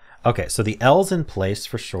 Okay, so the L's in place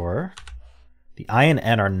for sure. The I and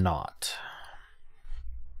N are not.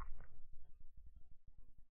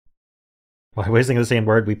 Why wasting the same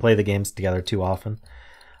word? We play the games together too often.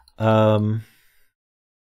 I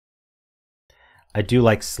do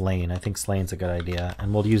like slain. I think slain's a good idea.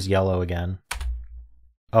 And we'll use yellow again.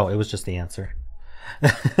 Oh, it was just the answer.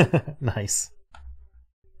 Nice.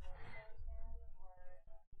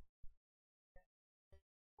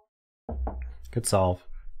 Good solve.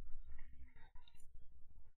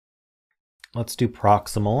 Let's do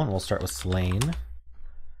proximal, and we'll start with slain.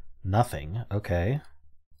 Nothing. Okay.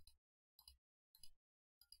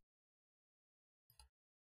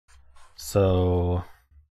 So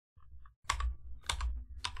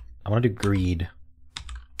I want to do greed.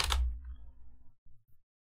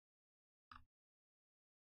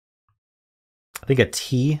 I think a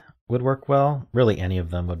T would work well. Really, any of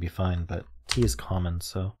them would be fine, but T is common,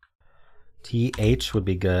 so TH would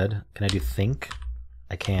be good. Can I do think?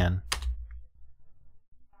 I can.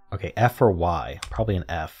 Okay, F or Y? Probably an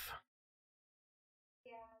F.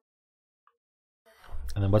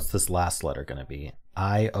 And then what's this last letter going to be?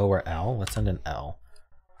 I, O, or L? Let's send an L.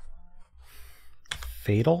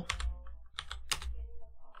 Fatal?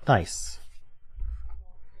 Nice.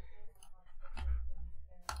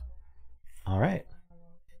 All right.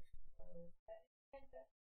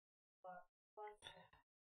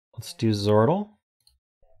 Let's do Zordle.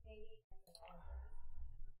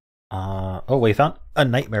 Oh, we found a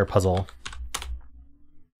nightmare puzzle.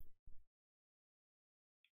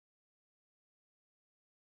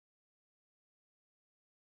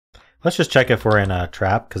 Let's just check if we're in a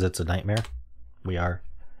trap because it's a nightmare. We are.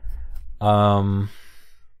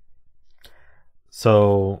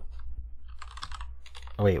 So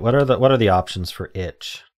wait, what are the options for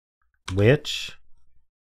itch? Witch?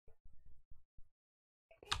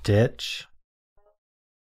 Ditch?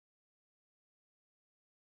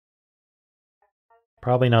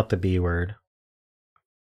 Probably not the B word.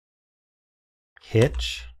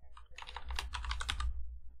 Hitch?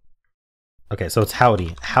 Okay, so it's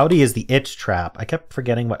howdy. Howdy is the itch trap. I kept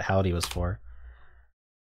forgetting what howdy was for.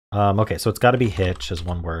 Okay, so it's got to be hitch as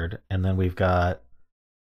one word. And then we've got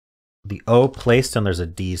the O placed and there's a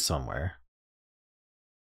D somewhere.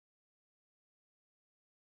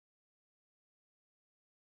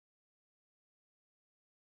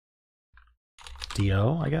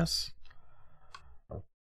 D-O, I guess?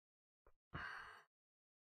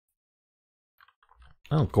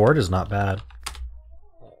 Oh, gourd is not bad.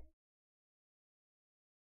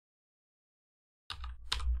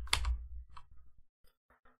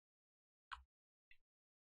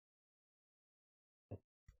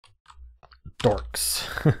 Dorks.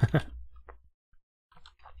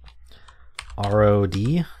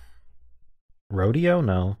 R-O-D? Rodeo?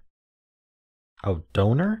 No. Oh,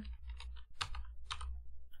 donor?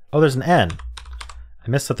 Oh, there's an N. I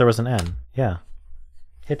missed that there was an N. Yeah.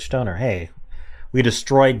 Hitch donor. Hey, we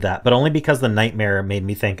destroyed that, but only because the nightmare made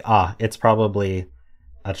me think, it's probably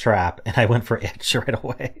a trap, and I went for itch right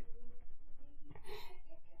away.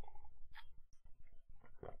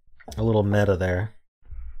 A little meta there.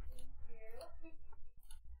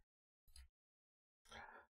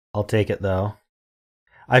 I'll take it, though.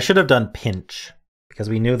 I should have done pinch, because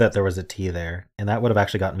we knew that there was a T there, and that would have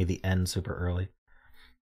actually gotten me the N super early.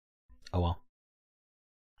 Oh well.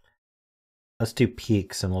 Let's do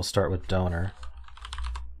peaks, and we'll start with donor.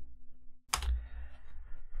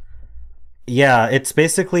 Yeah, it's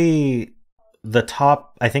basically the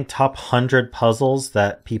top, I think, top 100 puzzles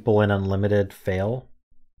that people in Unlimited fail.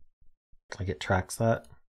 Like, it tracks that.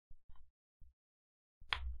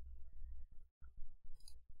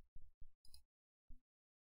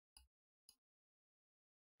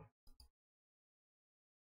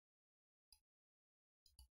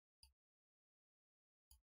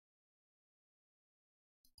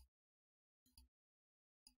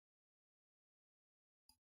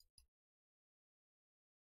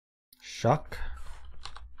 Shuck.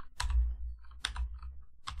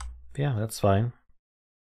 Yeah, that's fine.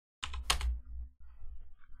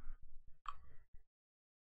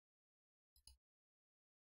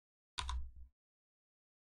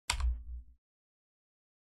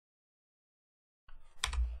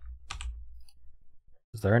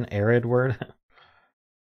 Is there an arid word?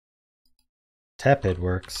 Tepid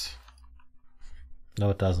works.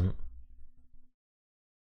 No, it doesn't.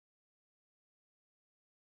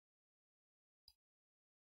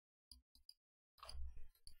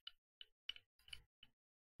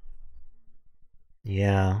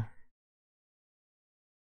 Yeah.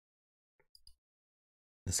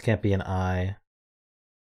 This can't be an I.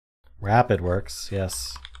 Rapid works,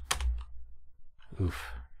 yes.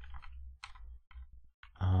 Oof.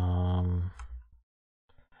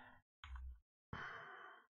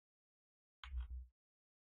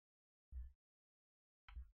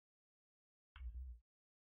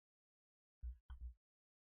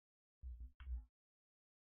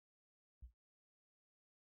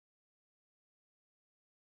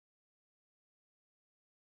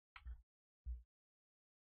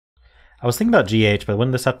 I was thinking about GH, but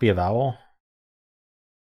wouldn't this have to be a vowel?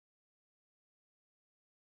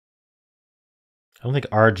 I don't think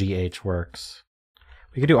RGH works.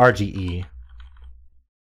 We could do RGE.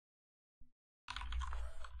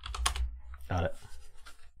 Got it.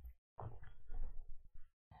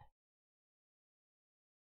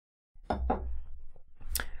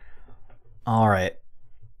 All right.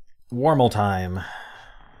 Warmel time.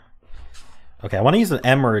 Okay, I want to use an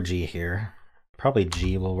M or a G here. Probably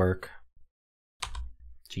G will work.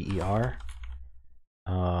 G-E-R.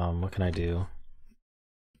 What can I do?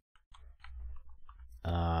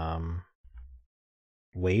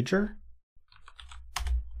 Wager?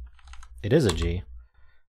 It is a G.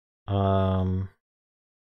 What?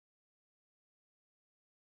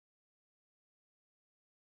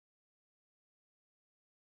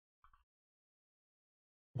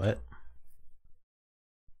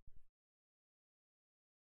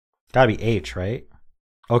 Gotta be H, right?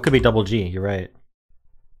 Oh, it could be double G, you're right.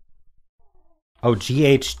 Oh,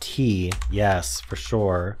 G-H-T, yes, for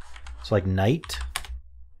sure. So like knight?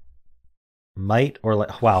 Might or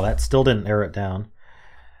like, wow, that still didn't narrow it down.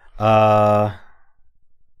 Let's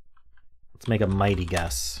make a mighty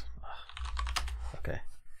guess. Okay.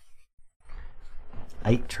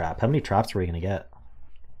 Eight trap. How many traps are we gonna get?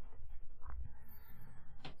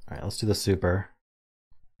 Alright, let's do the super.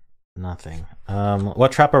 Nothing.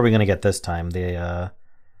 What trap are we gonna get this time? The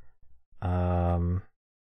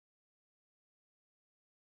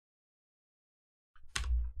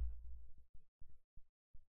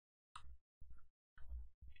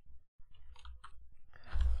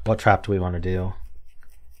what trap do we want to do? You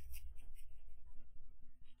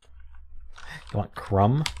want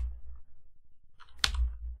crumb?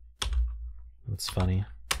 That's funny.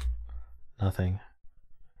 Nothing.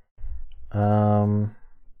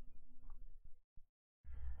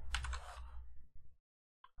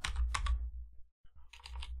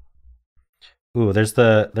 Ooh, there's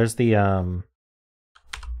the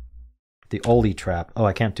Oli trap. Oh,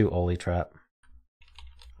 I can't do Oli trap.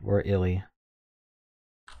 Or Illy.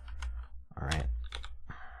 Alright.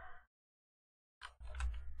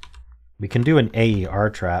 We can do an AER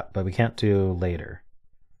trap, but we can't do later.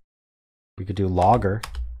 We could do logger.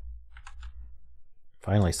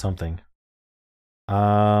 Finally something.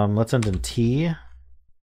 Let's end in T.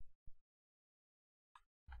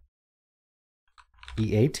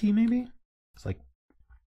 EAT maybe? It's like,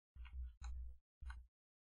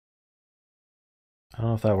 I don't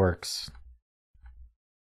know if that works.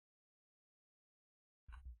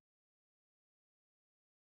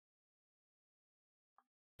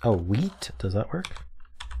 Oh, wheat? Does that work?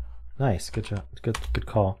 Nice, good job. Good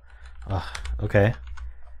call. Okay.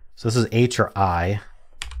 So this is H or I.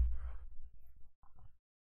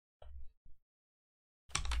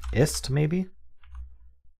 Ist, maybe?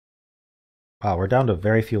 Wow, we're down to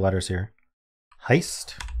very few letters here.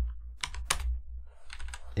 Heist.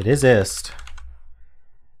 It is ist.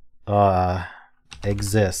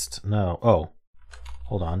 Exist. No. Oh.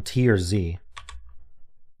 Hold on. T or Z.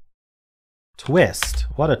 Twist.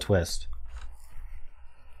 What a twist.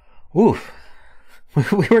 Oof.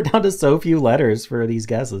 We were down to so few letters for these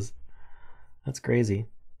guesses. That's crazy.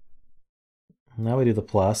 Now we do the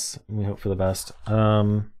plus, and we hope for the best.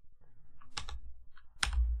 Darn,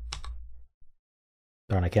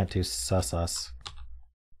 I can't do sus.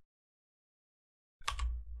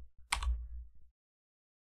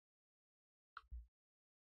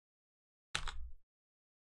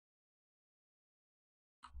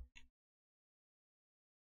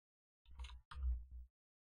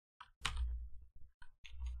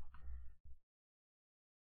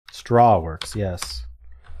 Straw works, yes.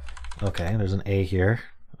 Okay, there's an A here,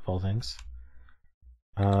 of all things.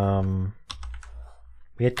 We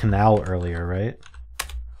had canal earlier, right?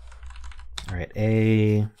 All right,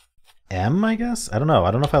 A, M, I guess? I don't know.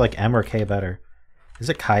 I don't know if I like M or K better. Is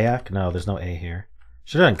it kayak? No, there's no A here.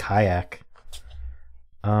 Should have done kayak.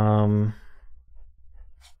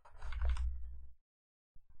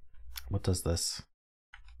 What does this?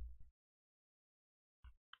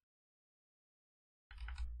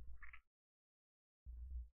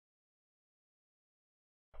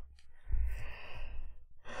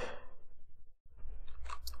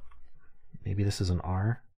 Maybe this is an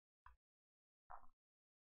R.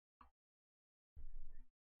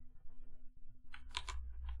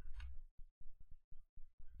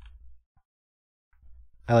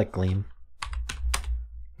 I like Gleam.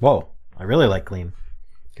 Whoa, I really like Gleam.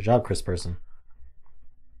 Good job, Chris Person.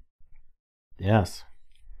 Yes.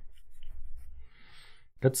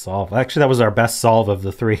 Good solve. Actually, that was our best solve of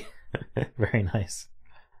the three. Very nice.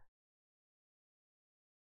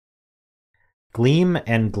 Gleam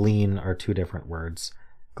and glean are two different words.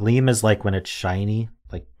 Gleam is like when it's shiny,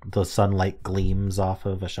 like the sunlight gleams off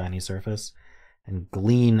of a shiny surface. And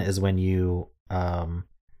glean is when you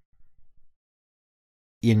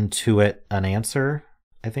intuit an answer,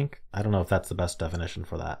 I think. I don't know if that's the best definition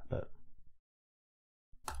for that, but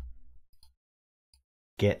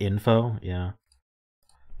get info, yeah.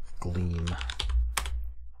 Gleam.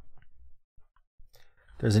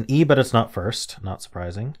 There's an E, but it's not first, not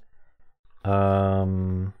surprising.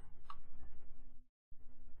 How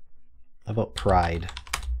about pride?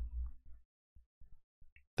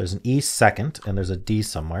 There's an E second, and there's a D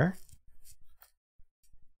somewhere.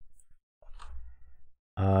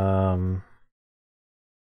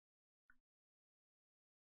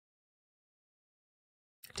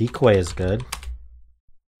 Decoy is good.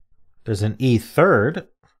 There's an E third.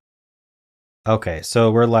 Okay, so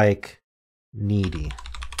we're like needy.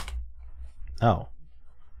 Oh.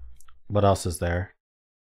 What else is there?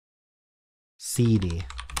 Seedy.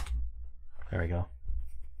 There we go.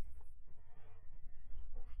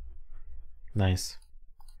 Nice.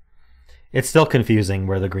 It's still confusing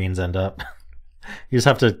where the greens end up. You just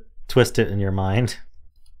have to twist it in your mind.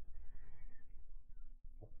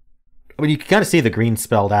 I mean, you can kind of see the green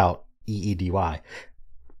spelled out, E-E-D-Y.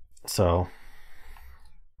 So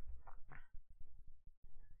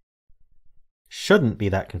shouldn't be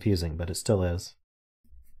that confusing, but it still is.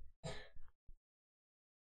 All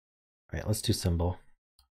right, let's do symbol.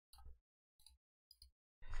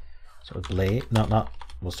 Start with blade. No, not.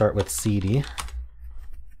 We'll start with CD.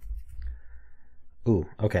 Ooh,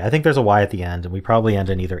 okay. I think there's a Y at the end, and we probably end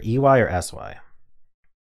in either EY or SY.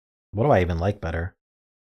 What do I even like better?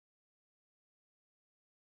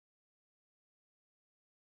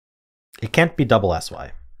 It can't be double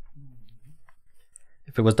SY.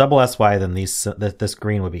 If it was double SY, then this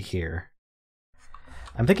green would be here.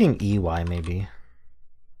 I'm thinking EY maybe.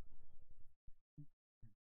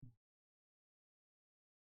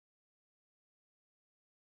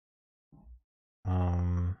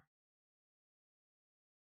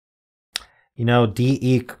 You know,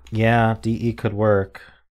 DE, yeah, DE could work.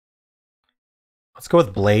 Let's go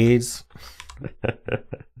with blades.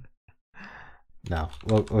 No,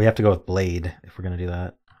 well, we have to go with blade if we're gonna do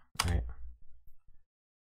that. All right.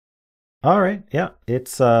 All right, yeah,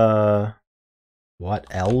 it's what,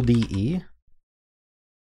 LDE?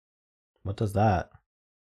 What does that?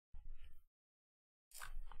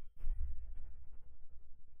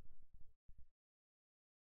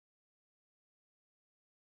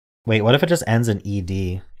 Wait, what if it just ends in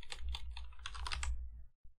ED?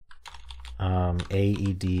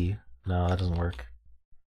 AED. No, that doesn't work.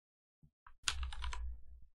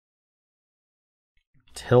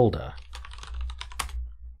 Tilde.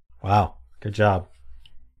 Wow, good job.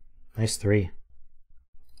 Nice 3.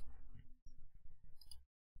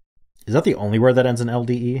 Is that the only word that ends in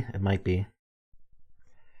LDE? It might be.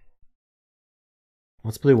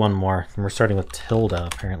 Let's do one more. And we're starting with tilde,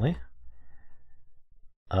 apparently.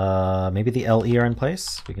 Maybe the LE are in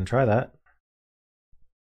place. We can try that.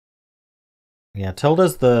 Yeah,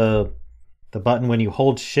 tilde's the button when you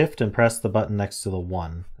hold shift and press the button next to the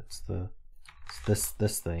 1. It's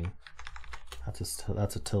this thing.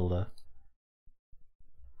 That's a tilde.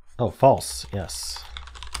 Oh, false. Yes.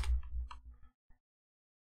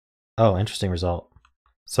 Oh, interesting result.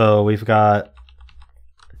 So we've got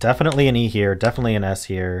definitely an E here, definitely an S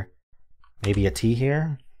here, maybe a T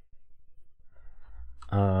here.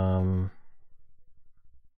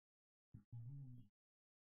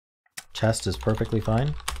 Chest is perfectly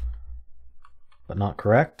fine, but not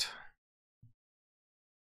correct.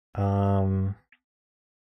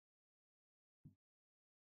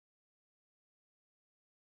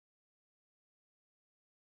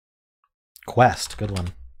 Quest, good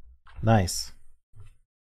one. Nice.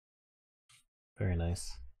 Very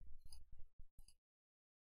nice.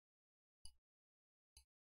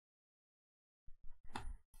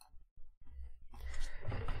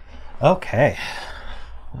 Okay,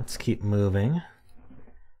 let's keep moving.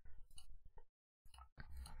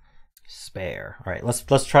 Spare. All right,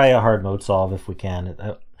 let's try a hard mode solve if we can.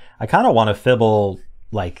 I kind of want to fibble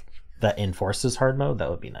like that enforces hard mode. That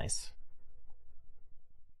would be nice.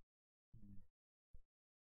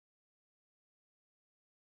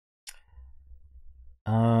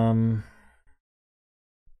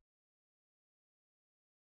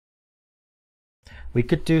 We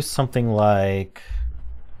could do something like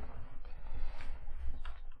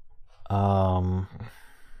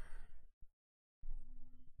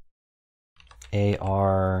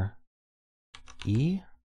A-R-E?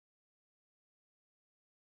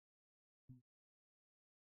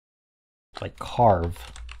 Like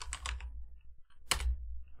carve.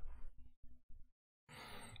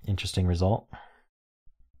 Interesting result.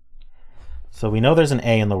 So we know there's an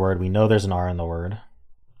A in the word, we know there's an R in the word,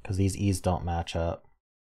 because these E's don't match up.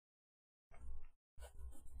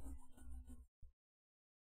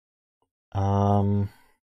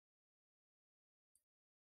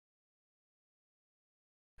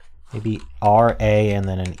 Maybe R-A and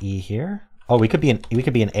then an E here. Oh, we could be an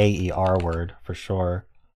A-E-R word for sure.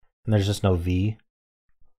 And there's just no V.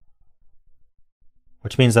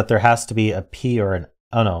 Which means that there has to be a P or an,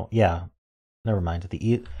 oh no, yeah. Never mind.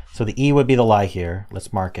 The E, so the E would be the lie here.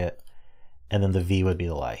 Let's mark it. And then the V would be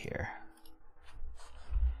the lie here.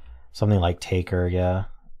 Something like taker, yeah.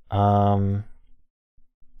 Or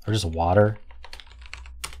just water.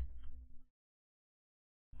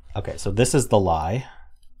 Okay, so this is the lie.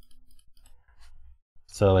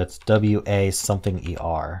 So it's W-A something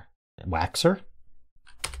E-R. Waxer?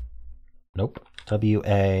 Nope.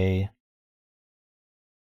 W-A...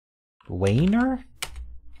 Wainer?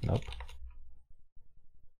 Nope.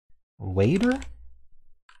 Waiter?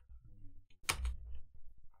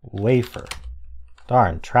 Wafer.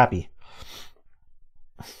 Darn, trappy.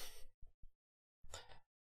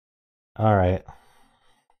 Alright.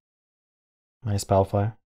 Nice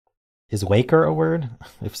Palfly. Is waker a word?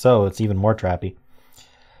 If so, it's even more trappy.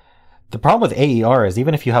 The problem with AER is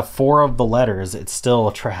even if you have 4 of the letters, it's still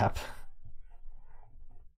a trap.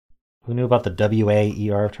 Who knew about the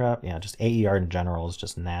WAER trap? Yeah, just AER in general is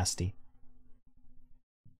just nasty.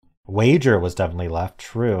 Wager was definitely left,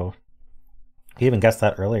 true. You even guessed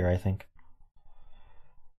that earlier, I think.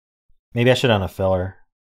 Maybe I should have done a filler.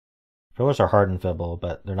 Fillers are hard in Fibble,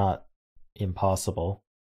 but they're not impossible.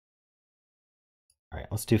 Alright,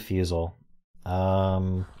 let's do Fusel.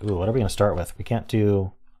 Ooh, what are we going to start with? We can't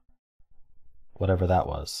do whatever that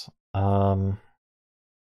was.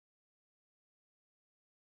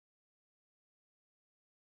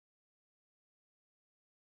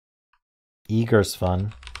 Eager's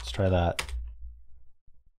fun. Let's try that.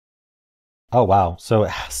 Oh, wow. So it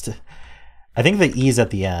has to... I think the E's at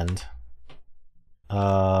the end.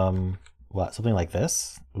 What? Something like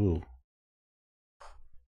this? Ooh.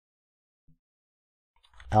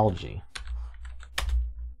 Algae.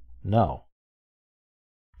 No.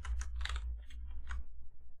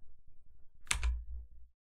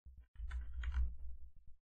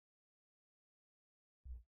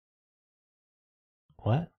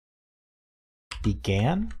 What?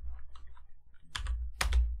 Began?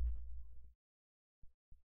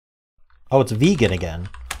 Oh, it's vegan again.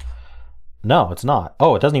 No, it's not.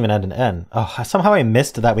 Oh, it doesn't even end in N. Oh, somehow I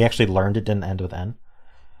missed that we actually learned it didn't end with N.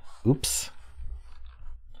 Oops.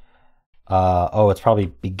 Oh, it's probably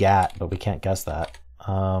begat, but we can't guess that.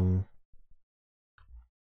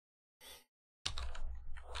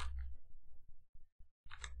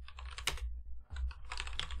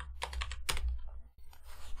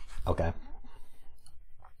 Okay.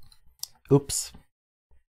 Oops.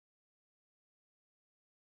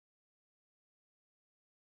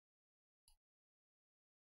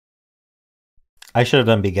 I should have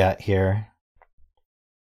done begat here,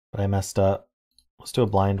 but I messed up. Let's do a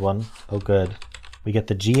blind one. Oh, good. We get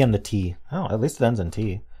the G and the T. Oh, at least it ends in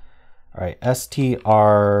T. All right, S-T-R-E-L.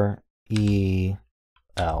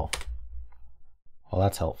 Well,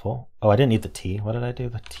 that's helpful. Oh, I didn't need the T. What did I do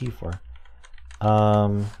the T for?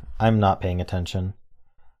 I'm not paying attention.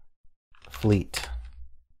 Fleet.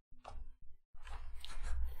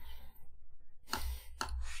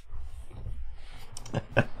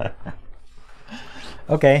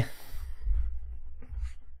 Okay.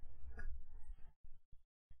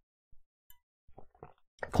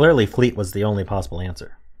 Clearly, fleet was the only possible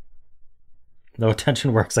answer. No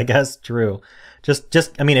attention works, I guess. True.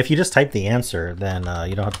 I mean, if you just type the answer, then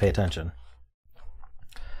you don't have to pay attention.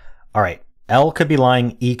 All right. L could be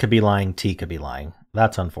lying, E could be lying, T could be lying.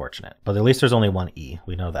 That's unfortunate. But at least there's only one E.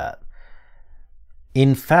 We know that.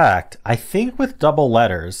 In fact, I think with double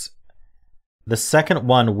letters, the second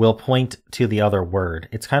one will point to the other word.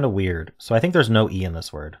 It's kind of weird. So I think there's no E in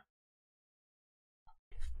this word.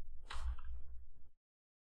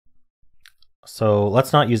 So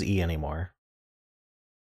let's not use E anymore.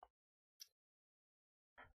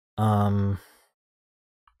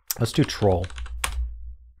 Let's do troll.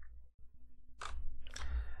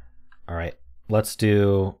 All right, let's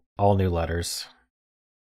do all new letters.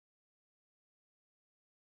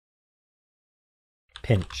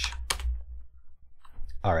 Pinch.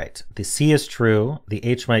 All right, the C is true, the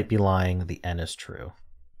H might be lying, the N is true.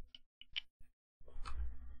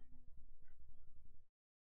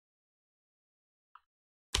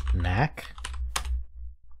 Knack.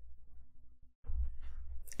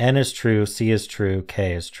 N is true, C is true,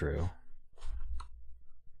 K is true.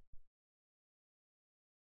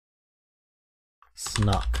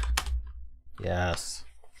 Snuck. Yes.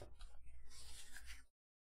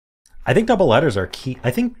 I think double letters are key. I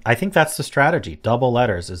think that's the strategy. Double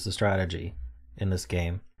letters is the strategy in this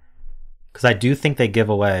game. Because I do think they give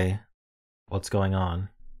away what's going on.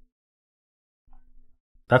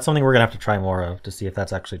 That's something we're going to have to try more of to see if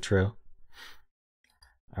that's actually true.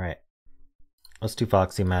 All right. Let's do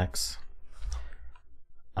Foxy Max.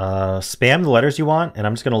 Spam the letters you want, and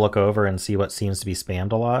I'm just going to look over and see what seems to be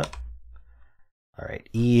spammed a lot. All right.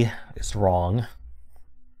 E is wrong.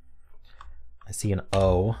 I see an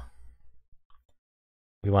O.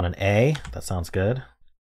 We want an A. That sounds good.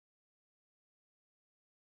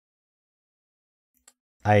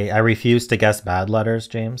 I refuse to guess bad letters,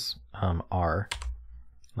 James. R.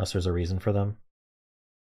 Unless there's a reason for them.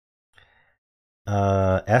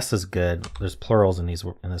 S is good. There's plurals in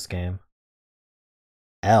this game.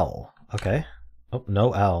 L. Okay. Oh,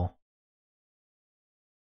 no L.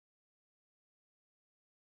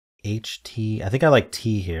 H, T. I think I like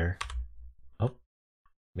T here. Oh,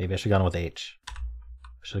 maybe I should have gone with H.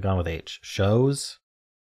 I should have gone with H. Shows.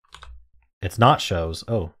 It's not shows.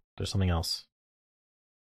 Oh, there's something else.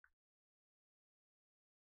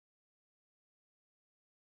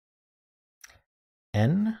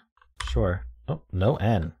 N? Sure. Oh, no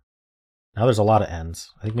N. Now there's a lot of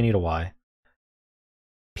N's. I think we need a Y.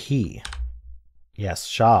 P. Yes,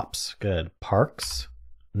 shops. Good. Parks?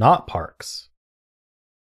 Not parks.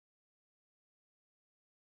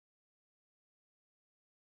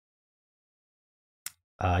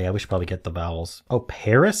 Yeah, we should probably get the vowels. Oh,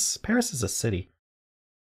 Paris? Paris is a city.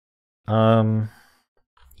 U?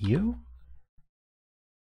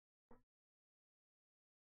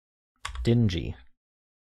 Dingy.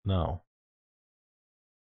 No.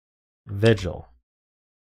 Vigil.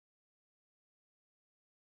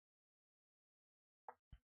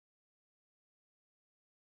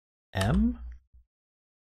 M?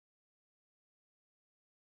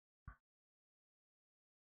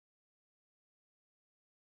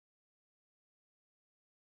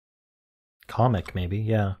 Comic, maybe,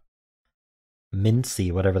 yeah.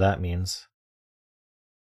 Mincy, whatever that means.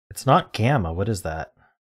 It's not gamma, what is that?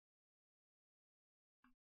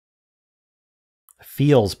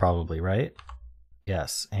 Feels, probably, right?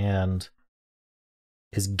 Yes, and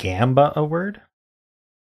is gamba a word?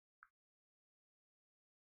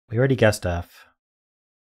 We already guessed F.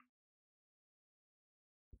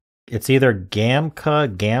 It's either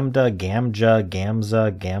gamka, gamda, gamja,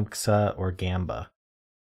 gamza, gamksa, or gamba.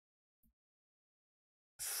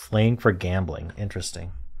 Slang for gambling.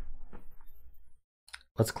 Interesting.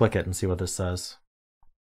 Let's click it and see what this says.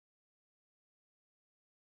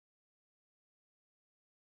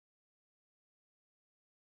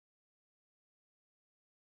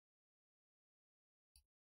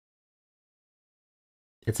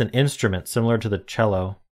 It's an instrument similar to the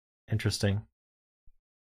cello. Interesting.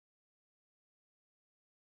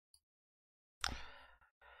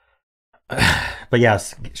 But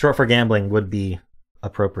yes, short for gambling would be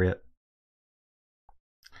appropriate.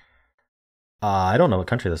 I don't know what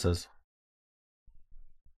country this is.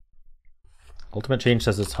 Ultimate Change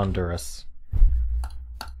says it's Honduras.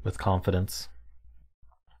 With confidence.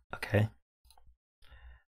 Okay.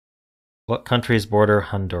 What countries border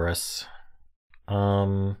Honduras?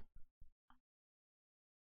 El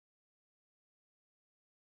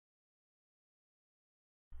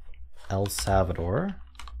Salvador.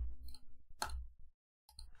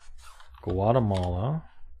 Guatemala.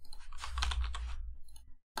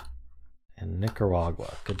 And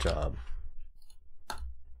Nicaragua. Good job.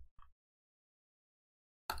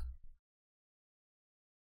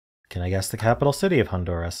 Can I guess the capital city of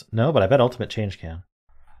Honduras? No, but I bet Ultimate Change can.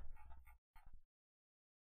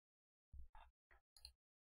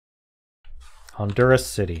 Honduras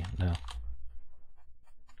City. No.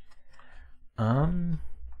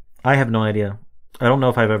 I have no idea. I don't know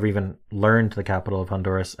if I've ever even learned the capital of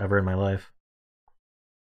Honduras ever in my life.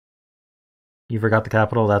 You forgot the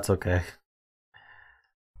capital? That's okay.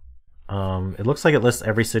 It looks like it lists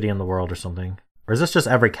every city in the world or something. Or is this just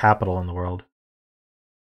every capital in the world?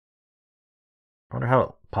 I wonder how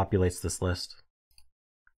it populates this list.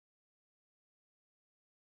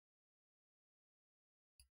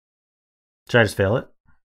 Should I just fail it?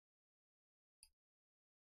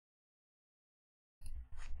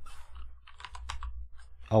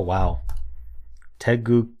 Oh, wow.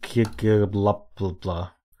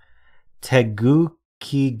 Tegucigalpa.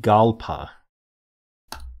 Tegucigalpa.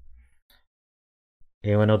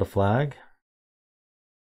 Anyone know the flag?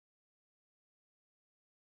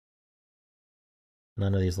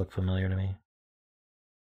 None of these look familiar to me.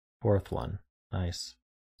 Fourth one. Nice.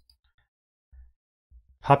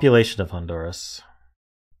 Population of Honduras.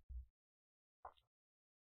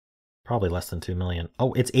 Probably less than 2 million.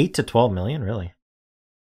 Oh, it's 8 to 12 million? Really?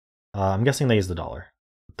 I'm guessing they use the dollar.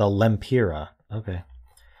 The Lempira. Okay.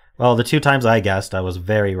 Well, the 2 times I guessed, I was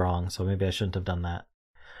very wrong, so maybe I shouldn't have done that.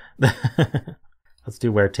 Let's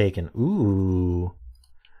do where taken. Ooh.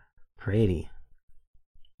 Pretty.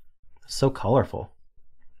 So colorful.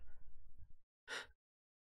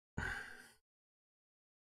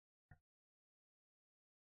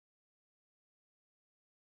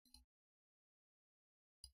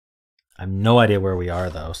 I have no idea where we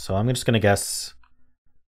are, though, so I'm just going to guess.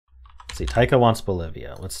 Let's see, Taika wants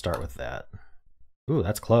Bolivia. Let's start with that. Ooh,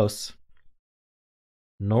 that's close.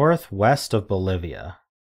 Northwest of Bolivia.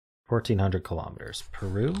 1,400 kilometers.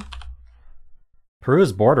 Peru? Peru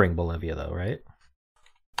is bordering Bolivia, though, right?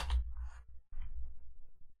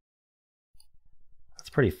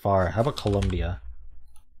 That's pretty far. How about Colombia?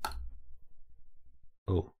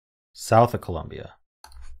 Ooh, south of Colombia.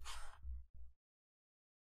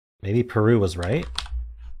 Maybe Peru was right?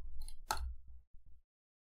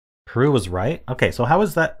 Peru was right? Okay, so how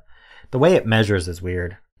is that? The way it measures is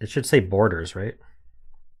weird. It should say borders, right?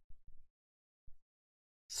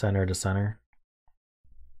 Center to center.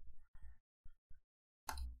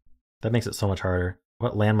 That makes it so much harder.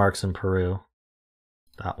 What landmarks in Peru?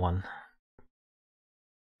 That one.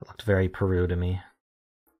 It looked very Peru to me.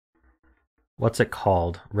 What's it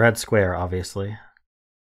called? Red Square, obviously.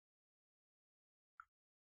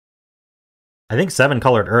 I think 7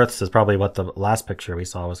 Colored Earths is probably what the last picture we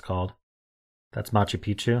saw was called. That's Machu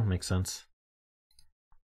Picchu. Makes sense.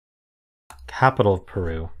 Capital of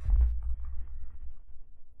Peru.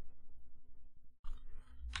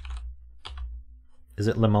 Is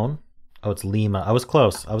it Limon? Oh, it's Lima. I was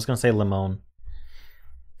close. I was going to say Limon.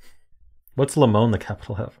 What's Limon the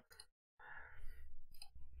capital of?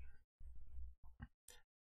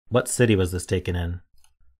 What city was this taken in?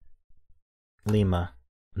 Lima.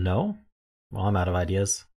 No? Well, I'm out of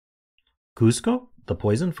ideas. Cusco? The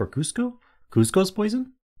poison for Cusco? Cusco's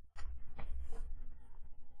poison?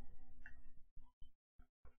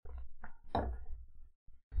 I'm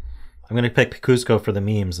going to pick Cusco for the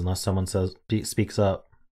memes unless someone speaks up.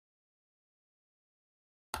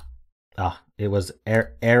 Ah, it was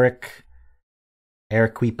Arequipa.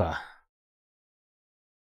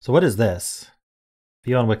 So what is this?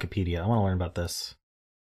 View on Wikipedia. I want to learn about this.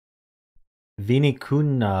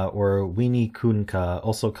 Vinicunca or Winicunca,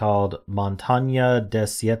 also called Montaña de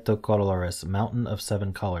Siete Colores, Mountain of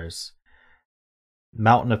 7 Colors.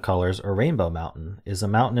 Mountain of Colors, or Rainbow Mountain, is a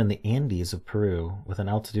mountain in the Andes of Peru with an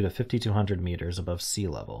altitude of 5,200 meters above sea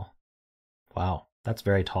level. Wow, that's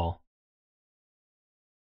very tall.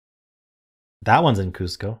 That one's in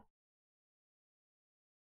Cusco.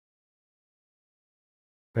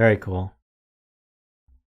 Very cool.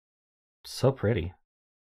 So pretty.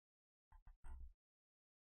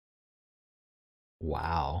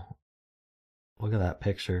 Wow. Look at that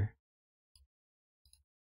picture.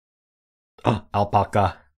 Oh,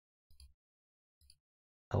 alpaca.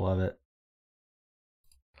 I love it.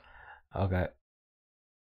 Okay.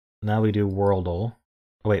 Now we do Wordle.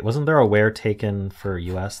 Oh, wait, wasn't there a where taken for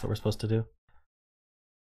US that we're supposed to do?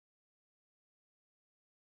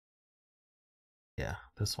 Yeah,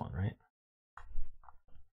 this one, right?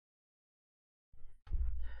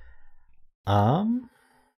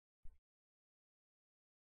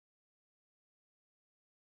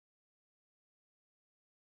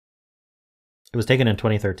 It was taken in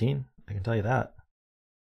 2013. I can tell you that.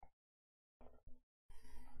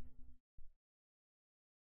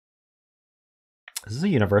 Is this a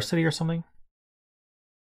university or something?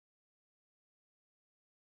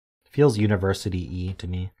 It feels university-y to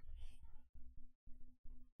me.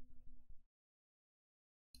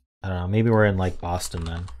 I don't know. Maybe we're in like Boston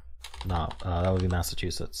then. No, that would be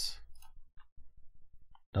Massachusetts.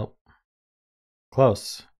 Nope.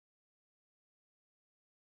 Close.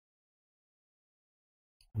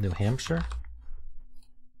 New Hampshire?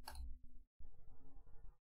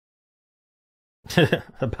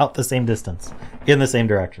 About the same distance. In the same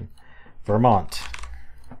direction. Vermont.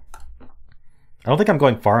 I don't think I'm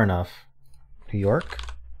going far enough. New York?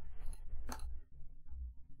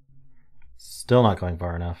 Still not going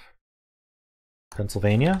far enough.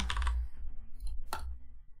 Pennsylvania?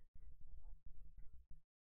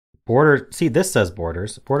 Border, see, this says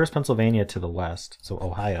borders. Borders Pennsylvania to the west, so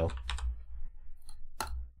Ohio.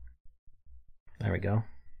 There we go.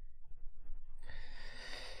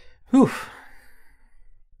 Whew.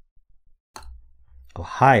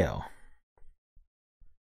 Ohio.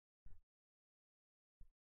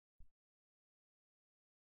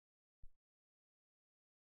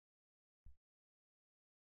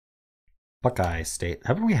 Buckeye State.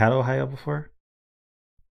 Haven't we had Ohio before?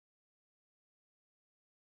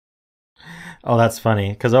 Oh, that's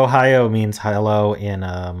funny, because Ohio means hello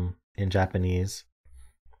in Japanese.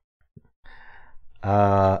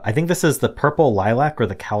 I think this is the purple lilac or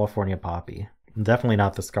the California poppy. Definitely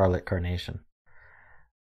not the scarlet carnation.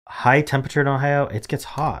 High temperature in Ohio. It gets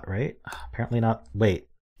hot, right? Apparently not. Wait.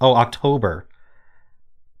 Oh, October.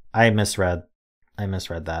 I misread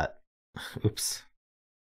that. Oops.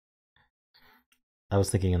 I was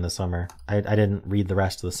thinking in the summer. I didn't read the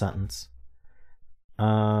rest of the sentence.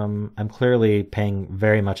 I'm clearly paying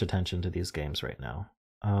very much attention to these games right now.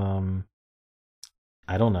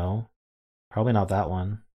 I don't know. Probably not that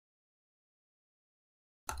one.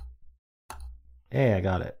 Hey, I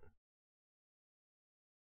got it.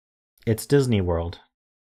 It's Disney World.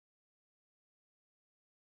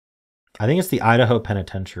 I think it's the Idaho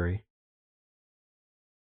Penitentiary.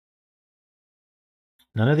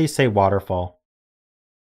 None of these say waterfall.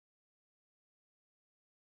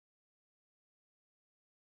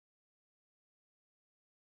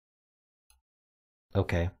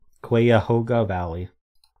 Okay. Cuyahoga Valley.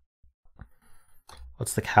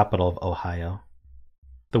 What's the capital of Ohio?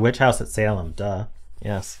 The Witch House at Salem, duh.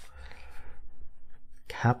 Yes.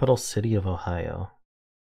 Capital city of Ohio.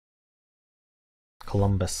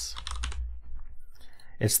 Columbus.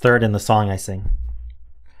 It's third in the song I sing.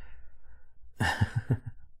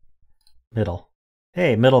 Middle.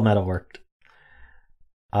 Hey, middle meta worked.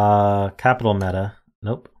 Capital meta.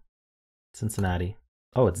 Nope. Cincinnati.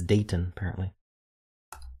 Oh, it's Dayton, apparently.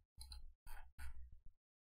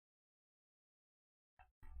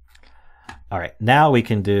 All right, now we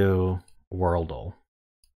can do Wordle.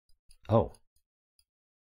 Oh.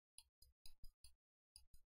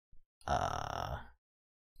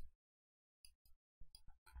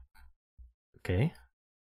 Okay.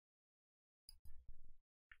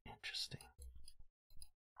 Interesting.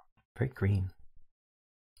 Very green.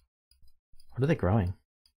 What are they growing?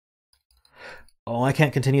 Oh, I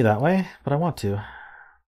can't continue that way, but I want to.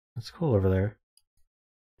 It's cool over there.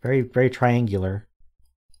 Very, very triangular.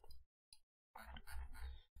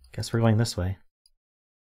 Guess we're going this way.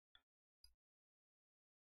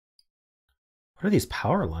 What are these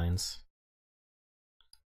power lines?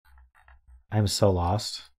 I'm so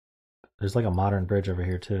lost. There's like a modern bridge over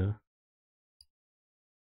here too.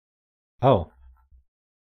 Oh.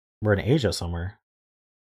 We're in Asia somewhere.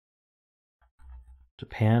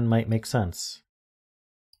 Japan might make sense.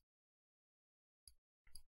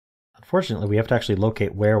 Unfortunately, we have to actually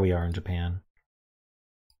locate where we are in Japan.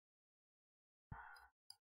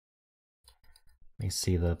 Let me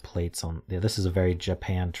see the plates on... Yeah, this is a very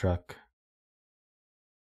Japan truck.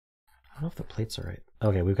 I don't know if the plates are right.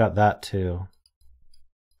 Okay, we've got that too.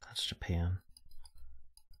 That's Japan.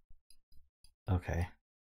 Okay.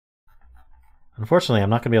 Unfortunately, I'm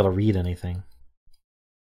not going to be able to read anything.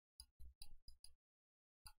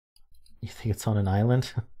 You think it's on an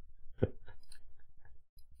island?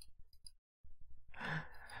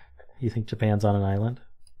 You think Japan's on an island?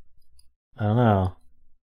 I don't know.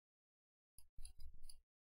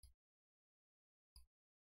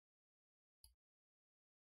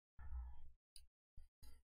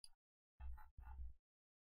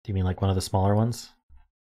 Do you mean like one of the smaller ones?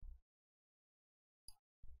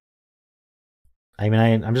 I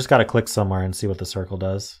mean, I'm just got to click somewhere and see what the circle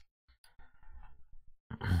does.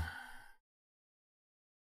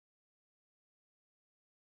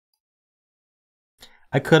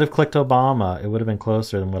 I could have clicked Obama. It would have been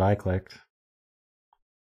closer than what I clicked.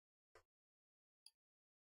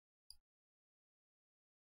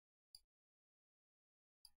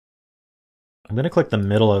 I'm going to click the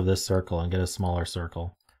middle of this circle and get a smaller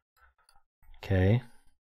circle. Okay.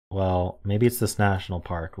 Well, maybe it's this national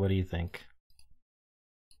park. What do you think?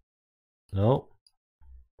 Nope.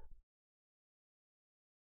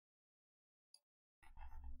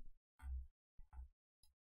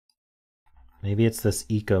 Maybe it's this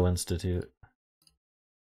Eco Institute.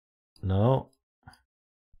 No.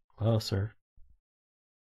 Closer.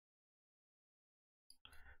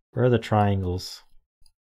 Where are the triangles?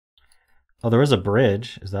 Oh, there is a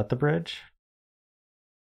bridge. Is that the bridge?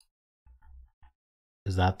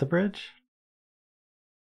 Is that the bridge?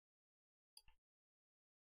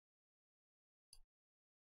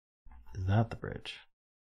 Is that the bridge?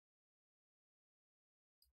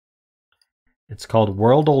 It's called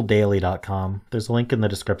Wordle-like.com. There's a link in the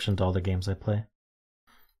description to all the games I play.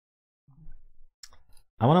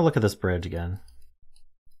 I want to look at this bridge again.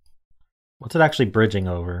 What's it actually bridging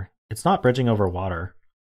over? It's not bridging over water.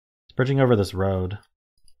 It's bridging over this road.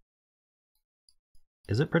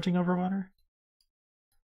 Is it bridging over water?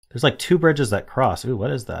 There's like two bridges that cross. Ooh,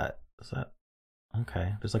 what is that? Is that...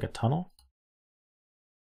 Okay, there's like a tunnel?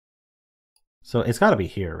 So it's got to be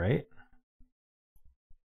here, right?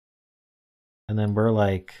 And then we're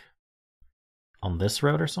like on this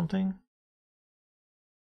road or something?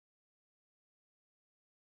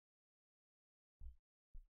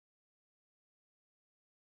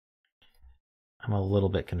 I'm a little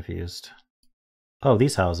bit confused. Oh,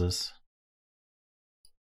 these houses.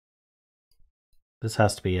 This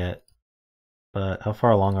has to be it. But how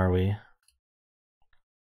far along are we?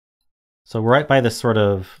 So we're right by this sort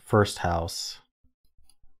of first house.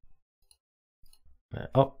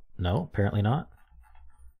 Oh, no, apparently not.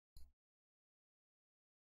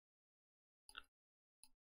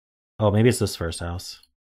 Oh, maybe it's this first house.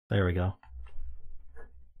 There we go.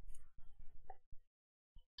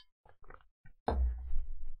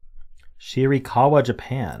 Shirakawa,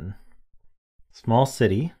 Japan. Small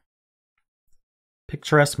city.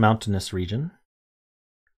 Picturesque mountainous region.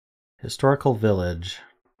 Historical village.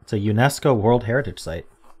 It's a UNESCO World Heritage Site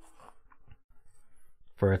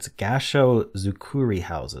for its Gasho Zukuri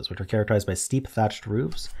houses, which are characterized by steep thatched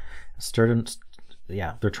roofs.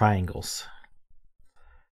 Yeah, they're triangles.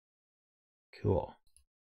 Cool.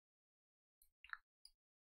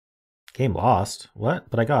 Game lost. What?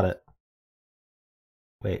 But I got it.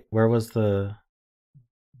 Wait, where was the...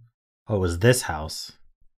 Oh, it was this house.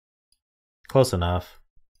 Close enough.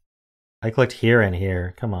 I clicked here and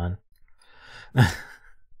here. Come on.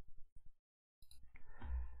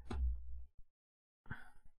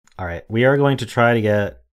 All right, we are going to try to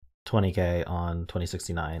get 20k on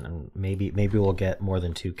 2069, and maybe we'll get more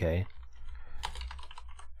than 2k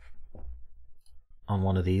on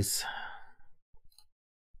one of these.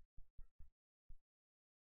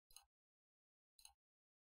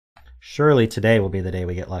 Surely today will be the day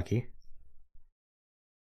we get lucky.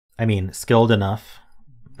 I mean, skilled enough.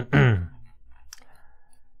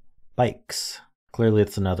 Bikes. Clearly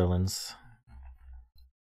it's the Netherlands.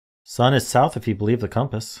 Sun is south if you believe the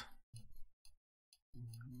compass.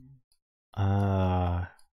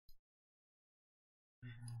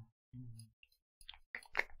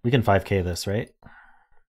 We can 5k this, right?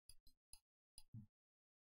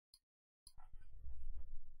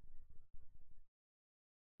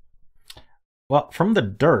 Well, from the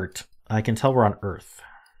dirt, I can tell we're on Earth.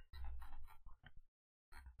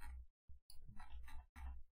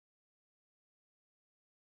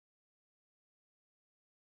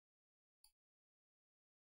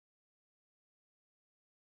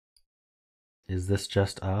 Is this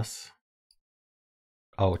just us?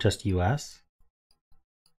 Oh, just US?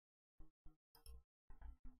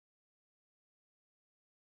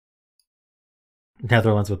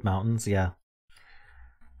 Netherlands with mountains, yeah.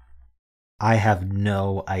 I have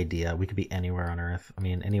no idea. We could be anywhere on Earth. I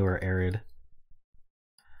mean, anywhere arid.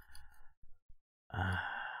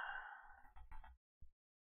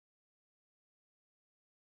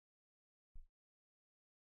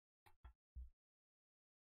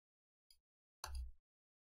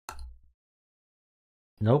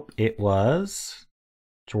 Nope, it was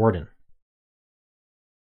Jordan.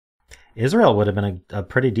 Israel would have been a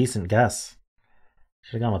pretty decent guess.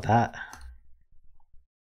 Should have gone with that.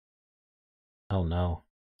 Oh no.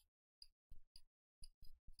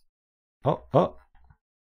 Oh.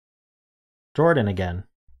 Jordan again.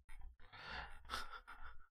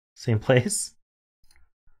 Same place?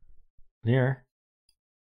 Near.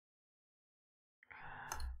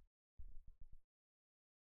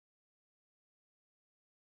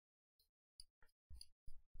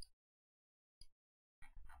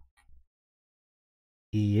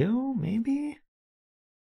 EU, maybe?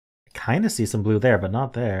 I kind of see some blue there, but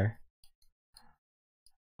not there.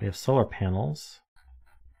 We have solar panels.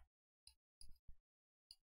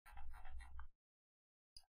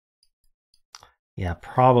 Yeah,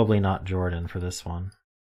 probably not Jordan for this one.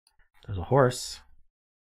 There's a horse.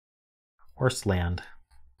 Horse land.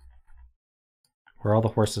 Where all the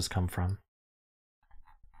horses come from.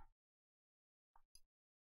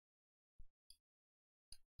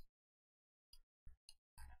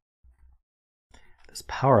 This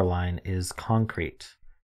power line is concrete.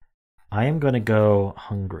 I am going to go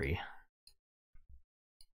Hungary.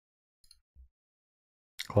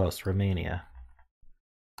 Close, Romania.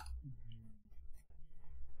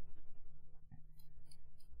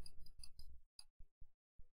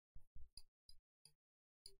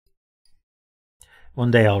 One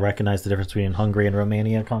day I'll recognize the difference between Hungary and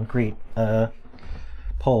Romania concrete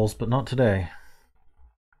poles, but not today.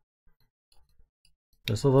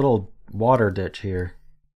 There's a little water ditch here.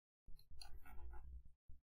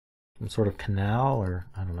 Some sort of canal, or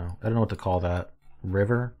I don't know. I don't know what to call that.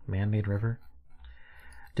 River? Man-made river?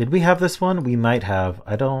 Did we have this one? We might have.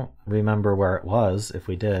 I don't remember where it was, if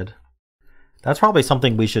we did. That's probably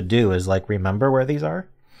something we should do, is like remember where these are.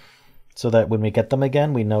 So that when we get them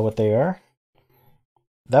again, we know what they are.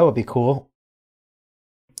 That would be cool.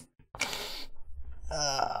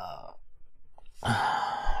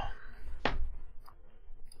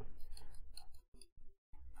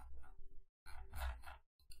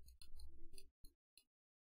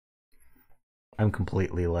 I'm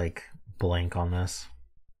completely like blank on this.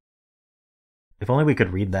 If only we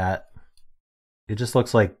could read that. It just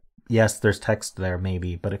looks like, yes, there's text there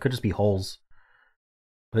maybe, but it could just be holes.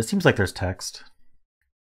 But it seems like there's text.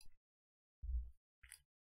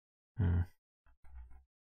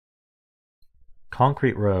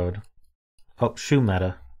 Concrete road. Oh, shoe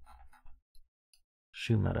meta.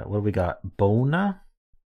 Shoe meta. What do we got? Bona?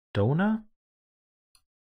 Dona?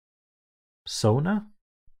 Sona?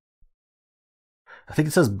 I think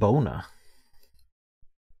it says Bona.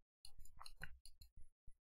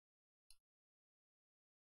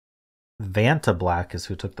 Vanta Black is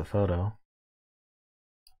who took the photo.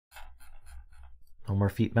 No more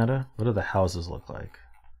feet meta? What do the houses look like?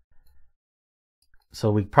 So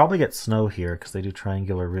we probably get snow here because they do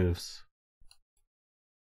triangular roofs.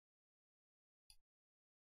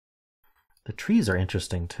 The trees are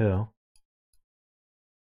interesting too.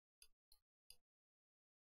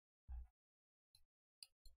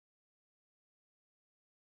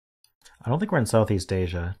 I don't think we're in Southeast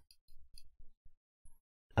Asia.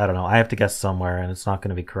 I don't know. I have to guess somewhere and it's not going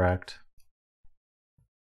to be correct.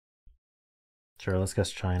 Sure, let's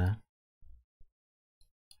guess China.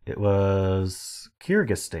 It was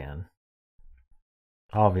Kyrgyzstan.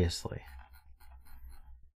 Obviously.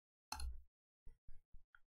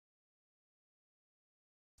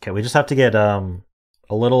 Okay, we just have to get a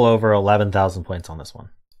little over 11,000 points on this one.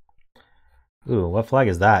 Ooh, what flag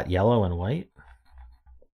is that? Yellow and white?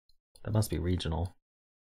 That must be regional.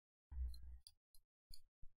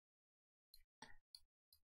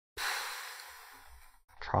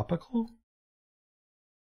 Tropical?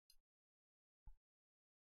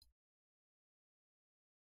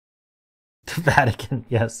 The Vatican.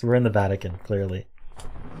 Yes, we're in the Vatican, clearly.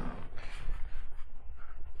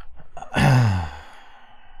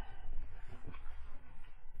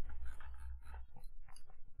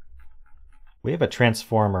 We have a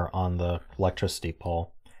transformer on the electricity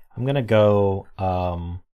pole. I'm gonna go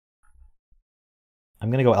El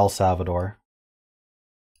Salvador.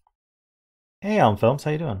 Hey, Films,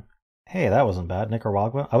 how you doing? Hey, that wasn't bad.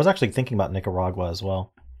 Nicaragua. I was actually thinking about Nicaragua as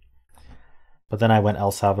well. But then I went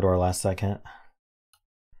El Salvador last second.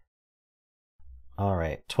 All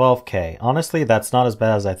right, 12K. Honestly, that's not as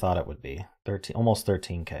bad as I thought it would be. Almost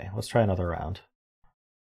 13K. Let's try another round.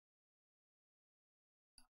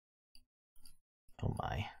 Oh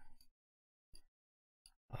my.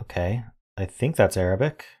 Okay, I think that's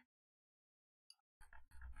Arabic.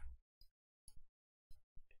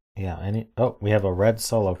 Yeah, oh, we have a red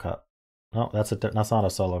solo cup. No, that's not a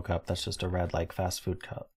solo cup. That's just a red, like, fast food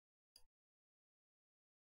cup.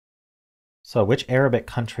 So, which Arabic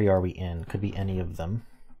country are we in? Could be any of them.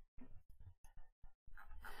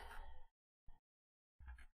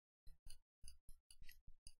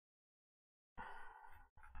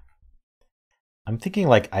 I'm thinking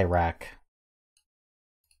like Iraq.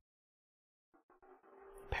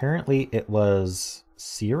 Apparently it was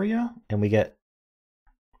Syria, and we get,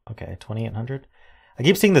 okay, 2,800. I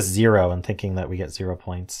keep seeing this 0 and thinking that we get 0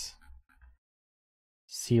 points.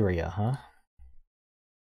 Syria, huh?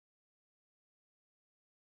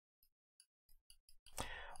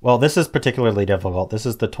 Well, this is particularly difficult. This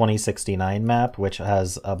is the 2069 map, which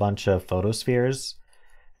has a bunch of photospheres,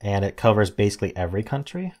 and it covers basically every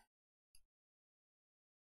country.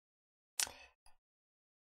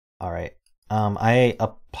 All right. I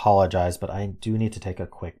apologize, but I do need to take a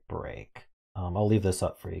quick break. I'll leave this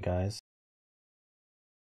up for you guys.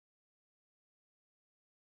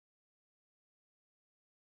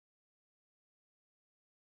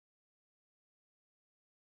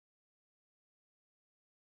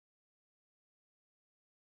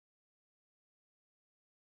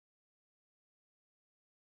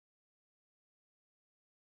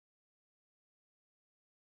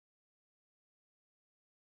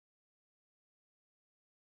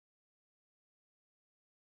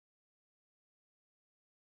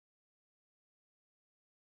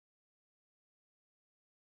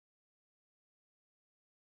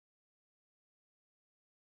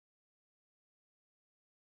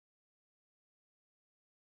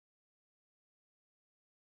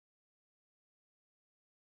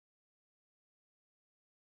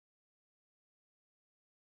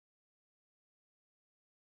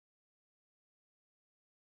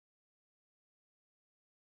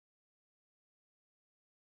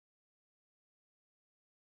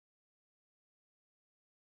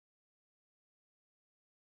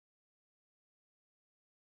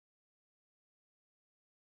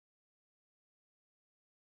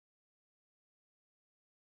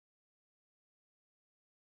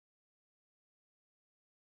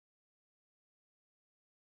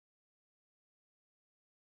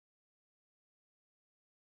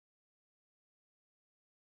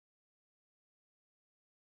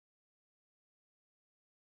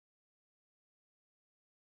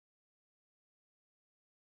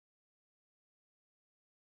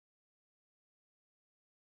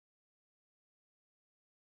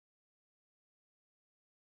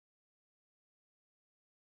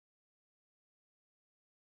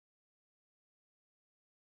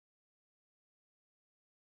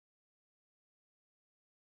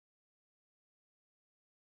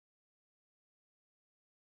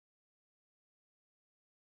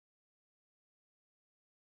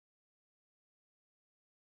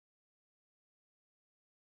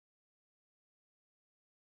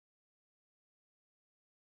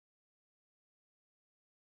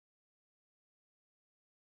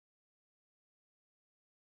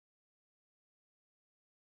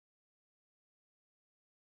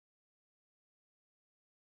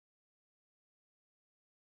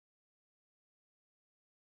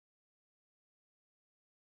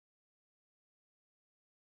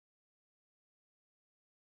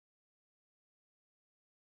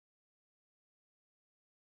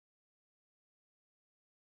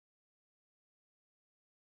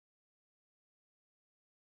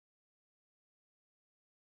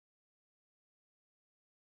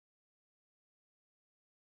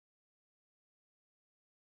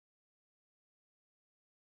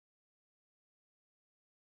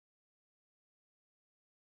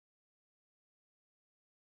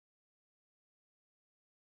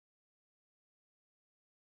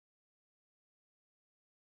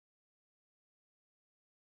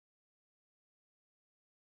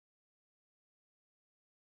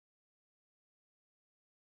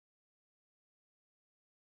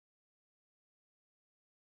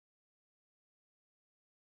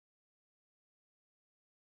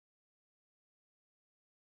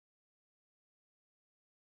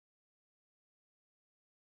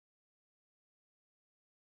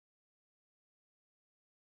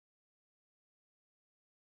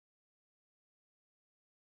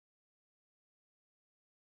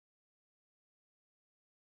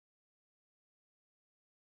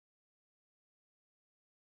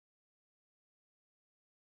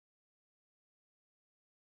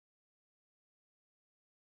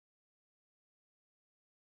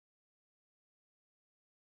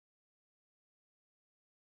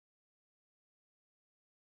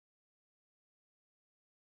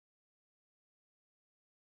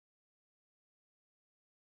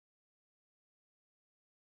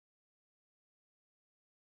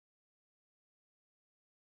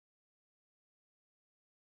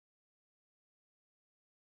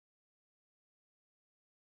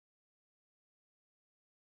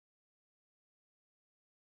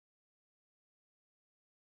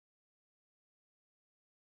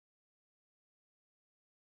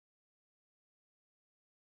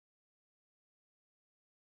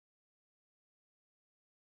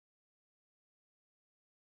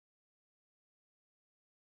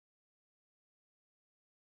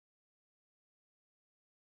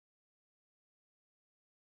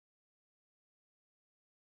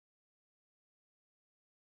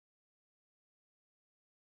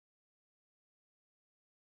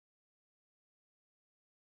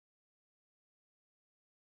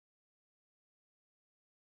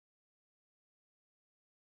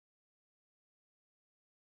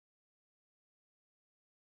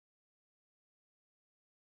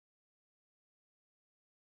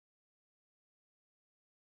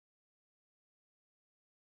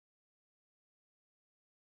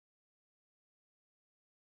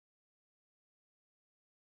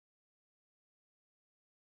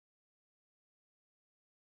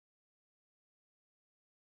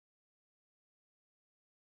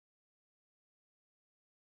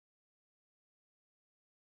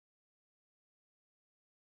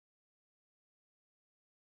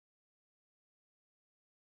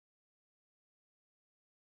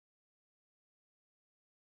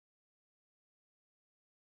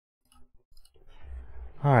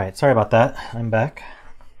 All right, sorry about that. I'm back.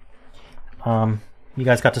 You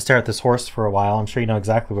guys got to stare at this horse for a while. I'm sure you know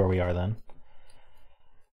exactly where we are then.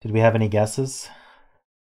 Did we have any guesses?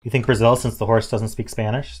 You think Brazil, since the horse doesn't speak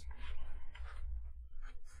Spanish?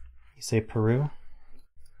 You say Peru?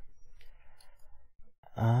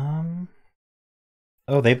 Oh,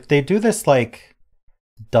 they do this like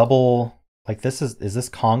double, like this is this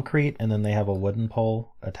concrete and then they have a wooden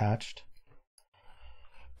pole attached?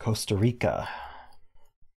 Costa Rica.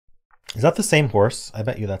 Is that the same horse? I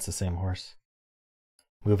bet you that's the same horse.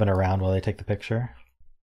 Moving around while they take the picture.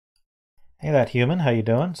 Hey, that human, how you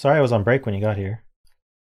doing? Sorry I was on break when you got here.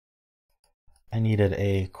 I needed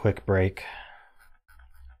a quick break.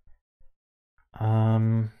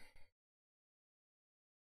 All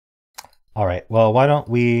right, well, why don't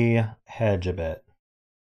we hedge a bit?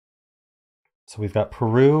 So we've got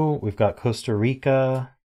Peru, we've got Costa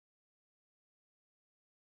Rica.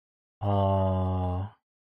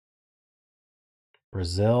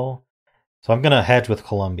 Brazil. So I'm gonna hedge with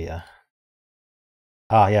Colombia.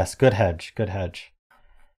 Ah, yes, good hedge, good hedge.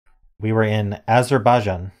 We were in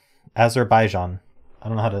Azerbaijan. Azerbaijan. I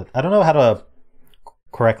don't know how to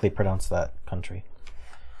correctly pronounce that country.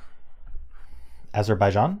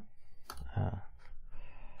 Azerbaijan?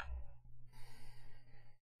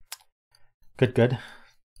 Good, good.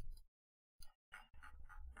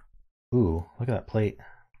 Ooh, look at that plate.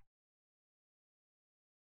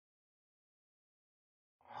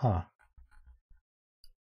 Huh.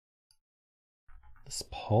 This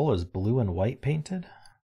pole is blue and white painted?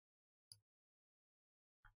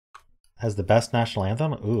 Has the best national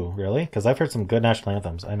anthem? Ooh, really? Because I've heard some good national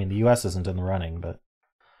anthems. I mean, the US isn't in the running, but...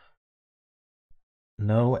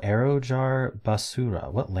 No Aerojar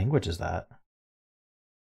Basura. What language is that?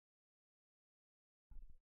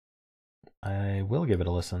 I will give it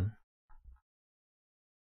a listen.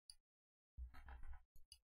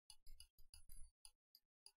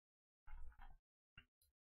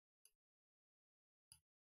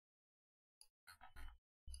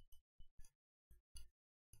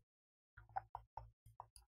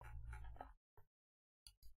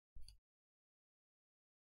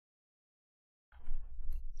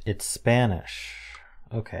 It's Spanish.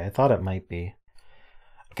 Okay, I thought it might be.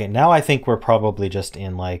 Okay, now I think we're probably just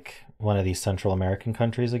in like one of these Central American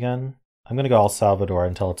countries again. I'm gonna go El Salvador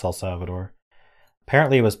until it's El Salvador.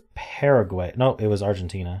 Apparently it was Paraguay. No, it was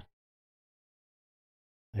Argentina.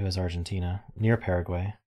 It was Argentina, near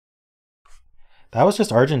Paraguay. That was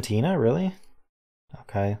just Argentina, really?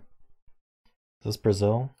 Okay. Is this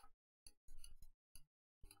Brazil?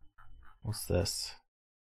 What's this?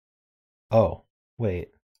 Oh, wait.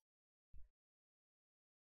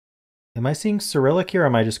 Am I seeing Cyrillic here or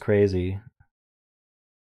am I just crazy?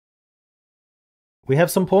 We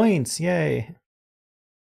have some points, yay!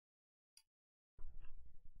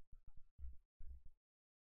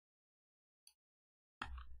 I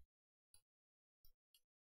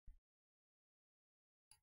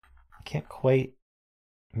can't quite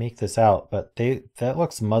make this out, but that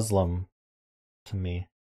looks Muslim to me.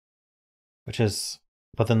 Which is,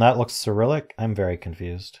 but then that looks Cyrillic? I'm very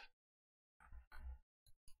confused.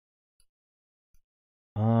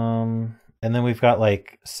 And then we've got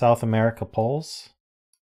like South America poles.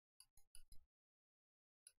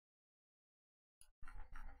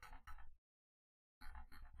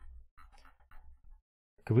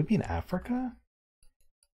 Could we be in Africa?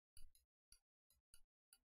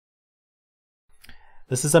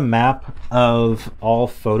 This is a map of all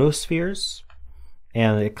photospheres,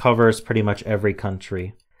 and it covers pretty much every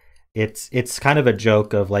country. It's kind of a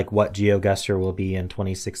joke of like what GeoGuessr will be in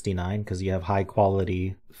 2069 because you have high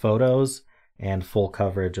quality photos and full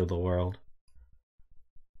coverage of the world.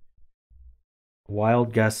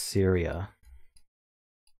 Wild guess Syria.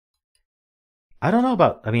 I don't know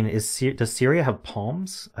about, I mean, does Syria have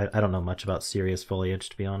palms? I don't know much about Syria's foliage,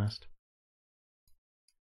 to be honest.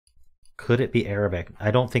 Could it be Arabic?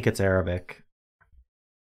 I don't think it's Arabic.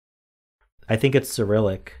 I think it's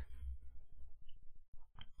Cyrillic.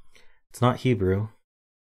 It's not Hebrew.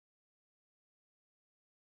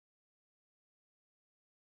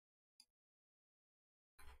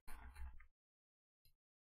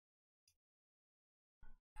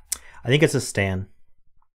 I think it's a stan.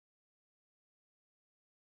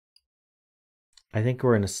 I think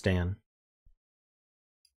we're in a stan.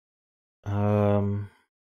 How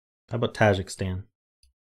about Tajikistan?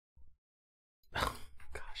 Oh,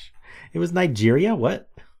 gosh. It was Nigeria? What?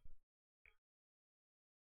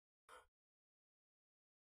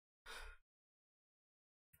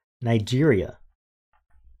 Nigeria.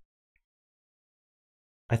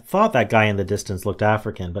 I thought that guy in the distance looked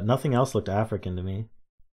African, but nothing else looked African to me.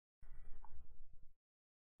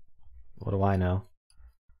 What do I know?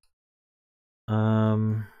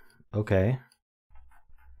 Okay.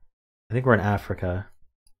 I think we're in Africa.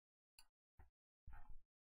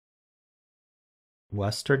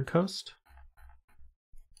 Western coast?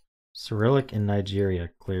 Cyrillic in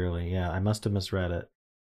Nigeria, clearly. Yeah, I must have misread it.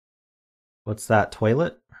 What's that?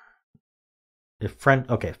 Toilet? If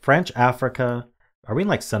okay, French Africa. Are we in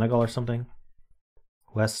like Senegal or something?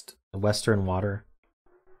 Western water.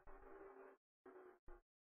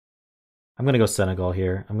 I'm gonna go Senegal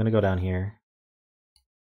here. I'm gonna go down here.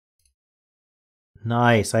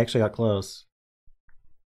 Nice, I actually got close.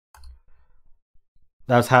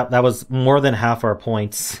 That was more than half our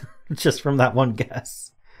points just from that one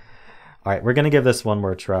guess. All right, we're gonna give this one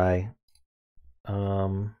more try.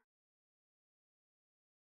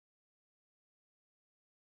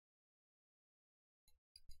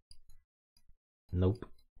 Nope.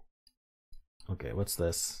 Okay, what's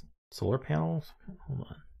this? Solar panels? Hold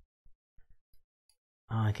on.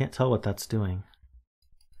 I can't tell what that's doing.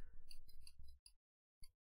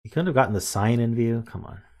 You couldn't have gotten the sign in view? Come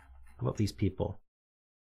on. How about these people?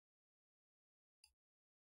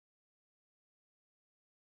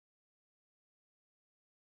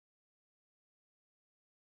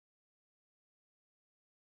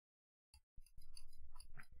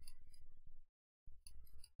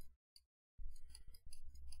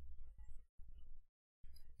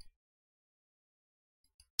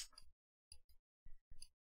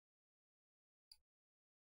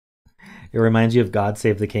 It reminds you of God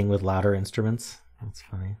Save the King with louder instruments. That's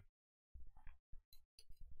funny.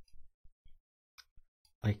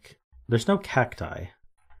 Like, there's no cacti.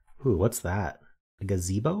 Ooh, what's that? A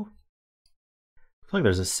gazebo? I feel like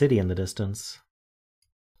there's a city in the distance.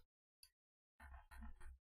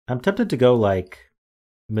 I'm tempted to go, like,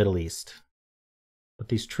 Middle East. But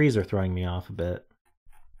these trees are throwing me off a bit.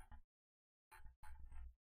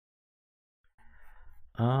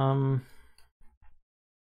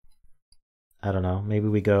 I don't know. Maybe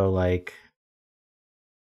we go, like...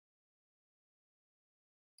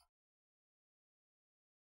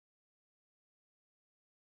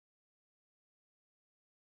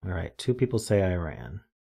 All right, 2 people say Iran.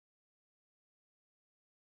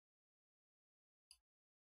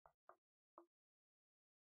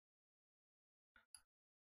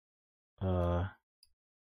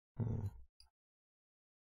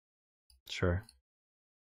 Sure.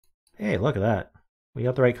 Hey, look at that. We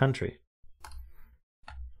got the right country.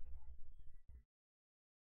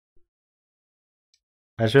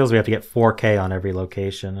 I just realized we have to get 4K on every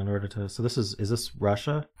location in order to... So is this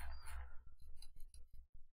Russia?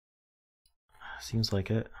 Seems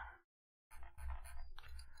like it.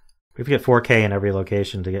 We have to get 4K in every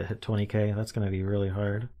location to get 20K. That's going to be really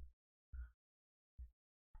hard.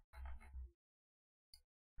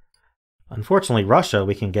 Unfortunately, Russia,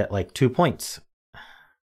 we can get like 2 points.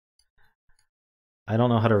 I don't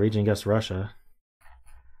know how to region guess Russia.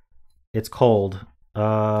 It's cold.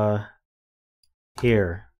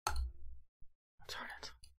 Here. Darn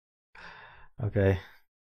it. Okay.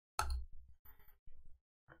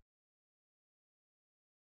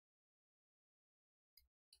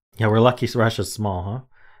 Yeah, we're lucky Russia's small, huh?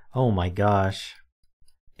 Oh my gosh.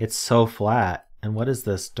 It's so flat. And what is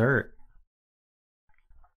this? Dirt.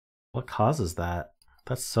 What causes that?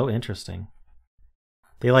 That's so interesting.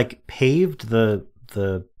 They like paved the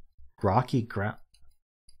rocky ground.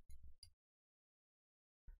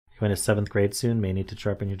 You going to 7th grade soon? May need to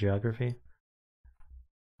sharpen your geography.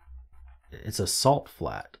 It's a salt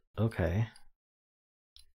flat. Okay.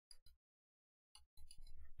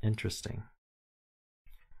 Interesting.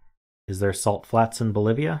 Is there salt flats in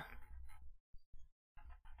Bolivia?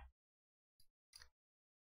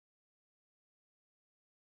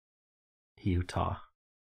 Utah.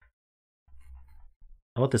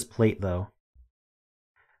 How about this plate, though?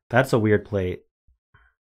 That's a weird plate.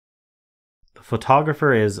 The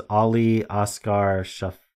photographer is Ali Asghar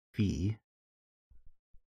Shafi.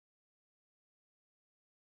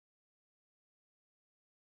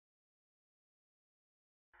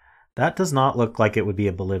 That does not look like it would be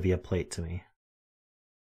a Bolivia plate to me.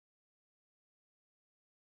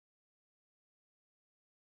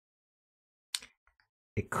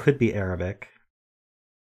 It could be Arabic.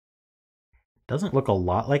 Doesn't look a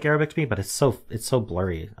lot like Arabic to me, but it's so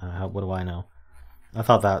blurry. What do I know? I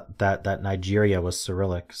thought that Nigeria was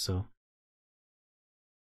Cyrillic. So,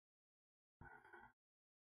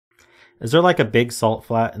 is there like a big salt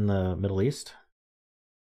flat in the Middle East?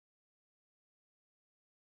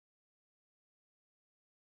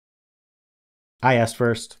 I asked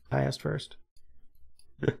first.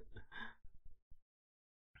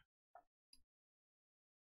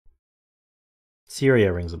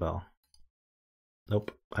 Syria rings a bell.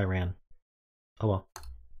 Nope, Iran. Oh well.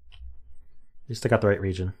 At least I got the right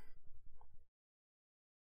region.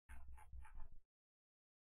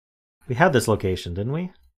 We had this location, didn't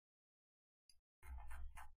we?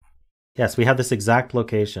 Yes, we had this exact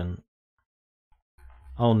location.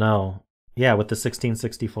 Oh no. Yeah, with the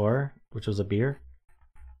 1664, which was a beer.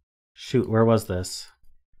 Shoot, where was this?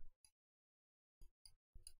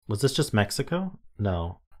 Was this just Mexico?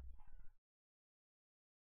 No.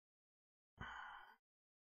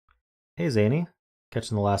 Hey, Zany.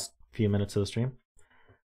 Catching the last few minutes of the stream.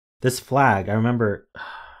 This flag, I remember...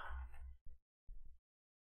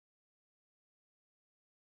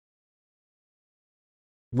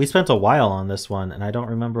 We spent a while on this one, and I don't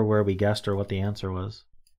remember where we guessed or what the answer was.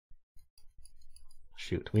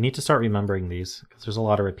 Shoot, we need to start remembering these, because there's a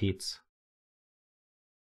lot of repeats.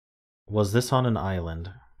 Was this on an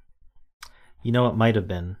island? You know, it might have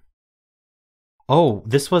been. Oh,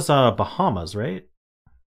 this was Bahamas, right?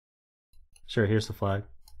 Sure, here's the flag.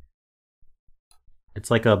 It's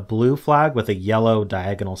like a blue flag with a yellow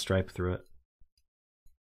diagonal stripe through it.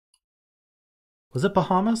 Was it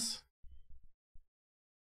Bahamas?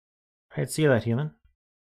 Alright, see that, human.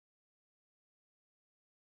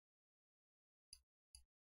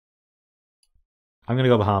 I'm gonna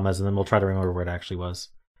go Bahamas, and then we'll try to remember where it actually was.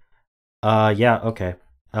 Yeah, okay.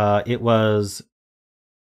 It was...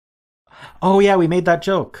 Oh yeah, we made that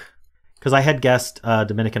joke. Because I had guessed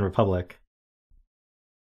Dominican Republic.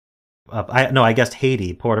 I guessed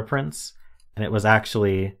Haiti, Port-au-Prince. And it was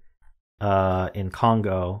actually in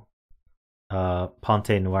Congo,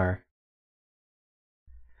 Ponte Noir.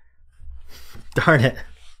 Darn it.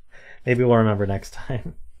 Maybe we'll remember next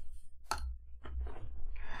time.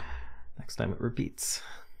 Next time it repeats.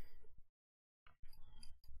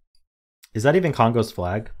 Is that even Congo's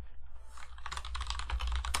flag?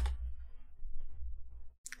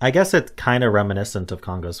 I guess it's kind of reminiscent of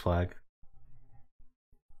Congo's flag.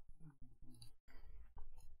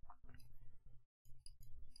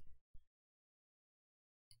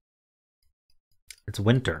 It's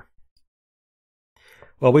winter.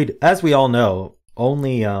 Well, as we all know,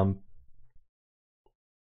 only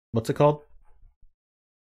what's it called?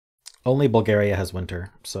 Only Bulgaria has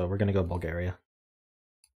winter, so we're gonna go Bulgaria.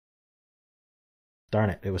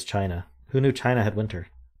 Darn it, it was China. Who knew China had winter?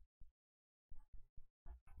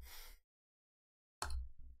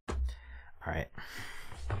 All right.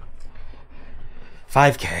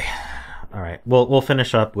 5K. All right. We'll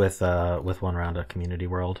finish up with one round of Community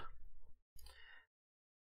World.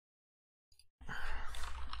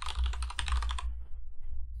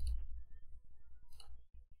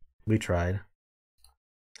 We tried.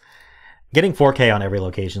 Getting 4K on every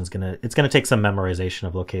location is it's gonna take some memorization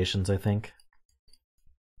of locations, I think.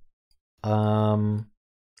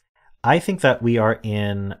 I think that we are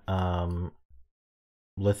in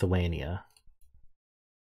Lithuania.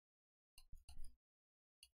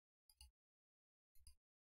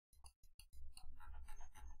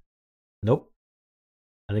 Nope.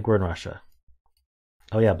 I think we're in Russia.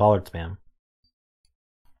 Oh yeah, bollard spam.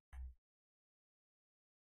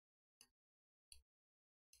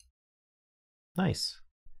 Nice.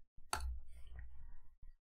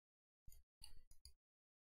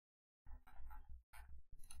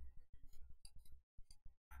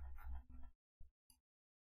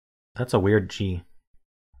 That's a weird G.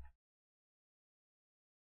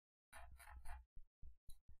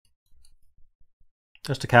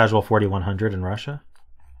 Just a casual 4100 in Russia.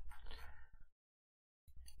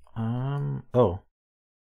 Oh.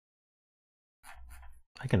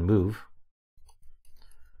 I can move.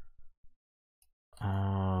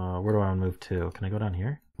 Where do I want to move to? Can I go down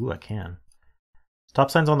here? Ooh, I can.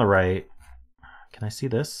 Stop sign's on the right. Can I see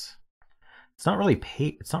this? It's not really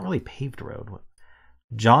paved road. What?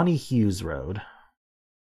 Johnny Hughes Road.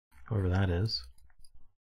 Whoever that is.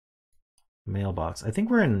 Mailbox. I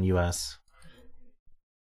think we're in the US.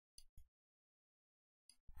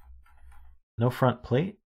 No front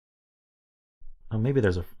plate? Oh, maybe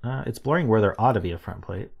there's a... it's blurring where there ought to be a front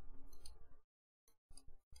plate.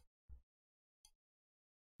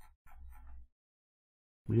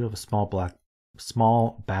 We do have a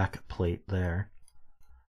small back plate there.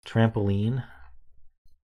 Trampoline.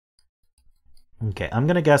 Okay, I'm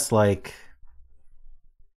gonna guess like,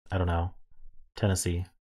 I don't know, Tennessee.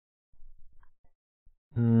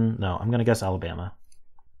 No, I'm gonna guess Alabama.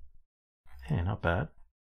 Hey, not bad.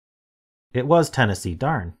 It was Tennessee,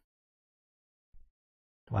 darn.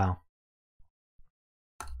 Wow.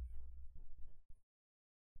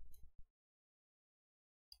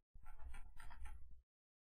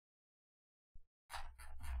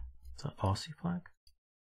 Is that Aussie flag?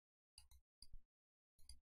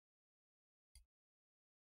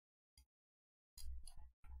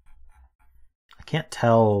 can't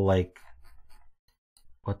tell, like,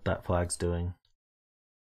 what that flag's doing.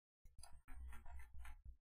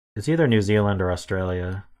 It's either New Zealand or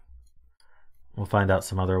Australia. We'll find out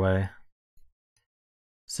some other way.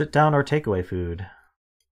 Sit down or takeaway food.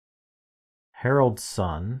 Herald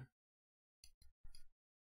Sun.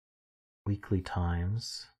 Weekly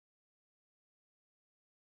Times.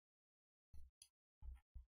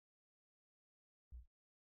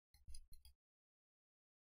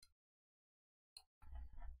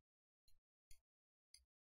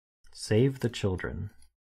 Save the Children.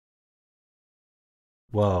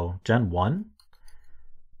 Whoa, Gen 1?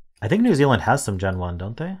 I think New Zealand has some Gen 1,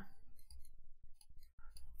 don't they?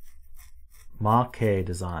 Ma-K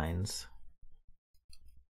Designs.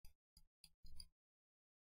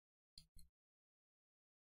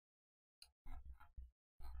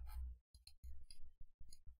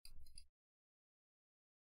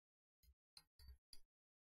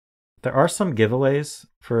 There are some giveaways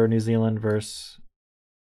for New Zealand versus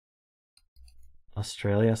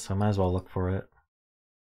Australia, so I might as well look for it.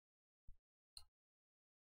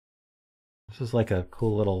 This is like a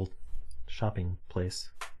cool little shopping place.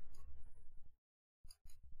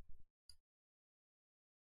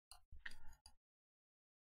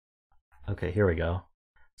 Okay, here we go.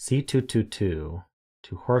 C222 to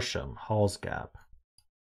Horsham, Hall's Gap.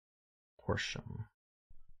 Horsham.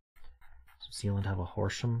 Does New Zealand have a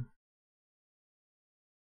Horsham?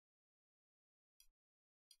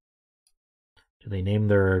 Do they name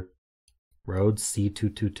their roads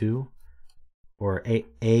C222? Or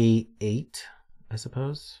A8, I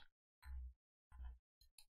suppose?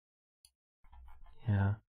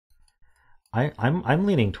 Yeah. I'm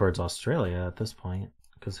leaning towards Australia at this point,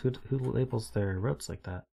 because who labels their roads like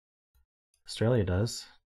that? Australia does.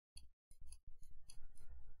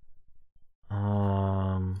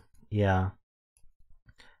 Yeah.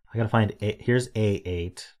 I gotta find here's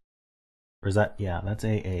A8. Or is that, yeah, that's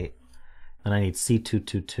A8. And I need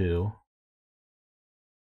C222. Do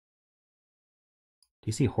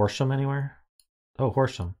you see Horsham anywhere? Oh,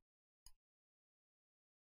 Horsham.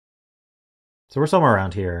 So we're somewhere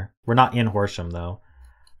around here. We're not in Horsham though.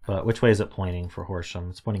 But which way is it pointing for Horsham?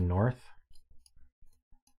 It's pointing north.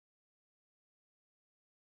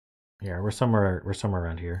 Yeah, we're somewhere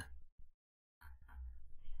around here.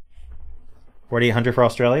 4,800 for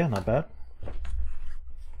Australia, not bad.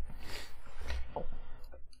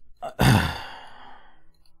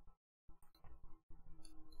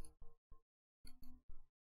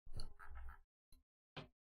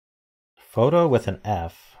 Photo with an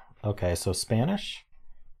F. Okay, so Spanish.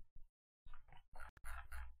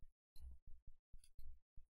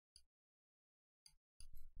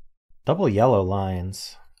 Double yellow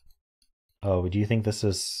lines. Oh, do you think this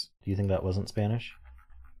is, do you think that wasn't Spanish?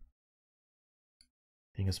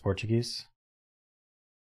 Think it's Portuguese?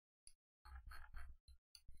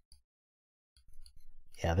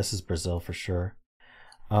 Yeah, this is Brazil for sure.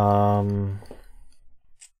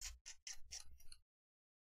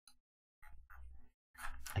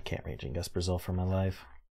 I can't range and guess Brazil for my life.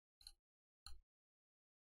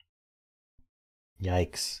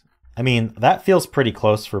 Yikes. I mean, that feels pretty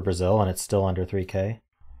close for Brazil, and it's still under 3K.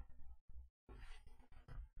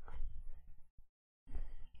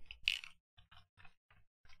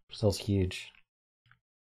 Brazil's huge.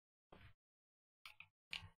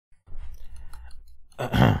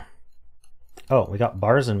 Oh, we got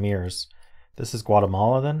bars and mirrors. This is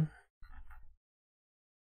Guatemala then?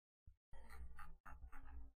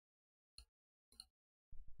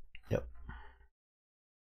 Yep.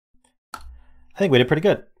 I think we did pretty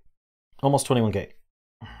good. Almost 21K.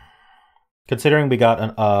 Considering we got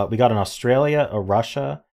an Australia, a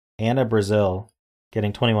Russia, and a Brazil,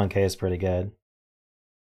 getting 21K is pretty good.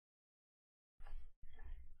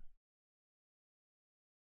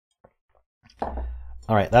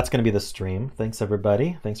 All right, that's going to be the stream. Thanks,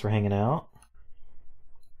 everybody. Thanks for hanging out.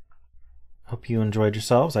 Hope you enjoyed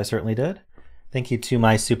yourselves. I certainly did. Thank you to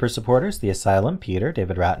my super supporters, The Asylum, Peter,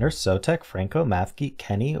 David Ratner, Sotek, Franco, Mathgeek,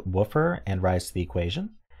 Kenny, Woofer, and Rise to the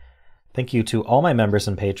Equation. Thank you to all my members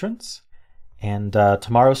and patrons. And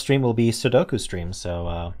tomorrow's stream will be Sudoku stream,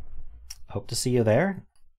 so hope to see you there.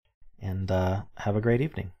 And have a great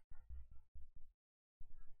evening.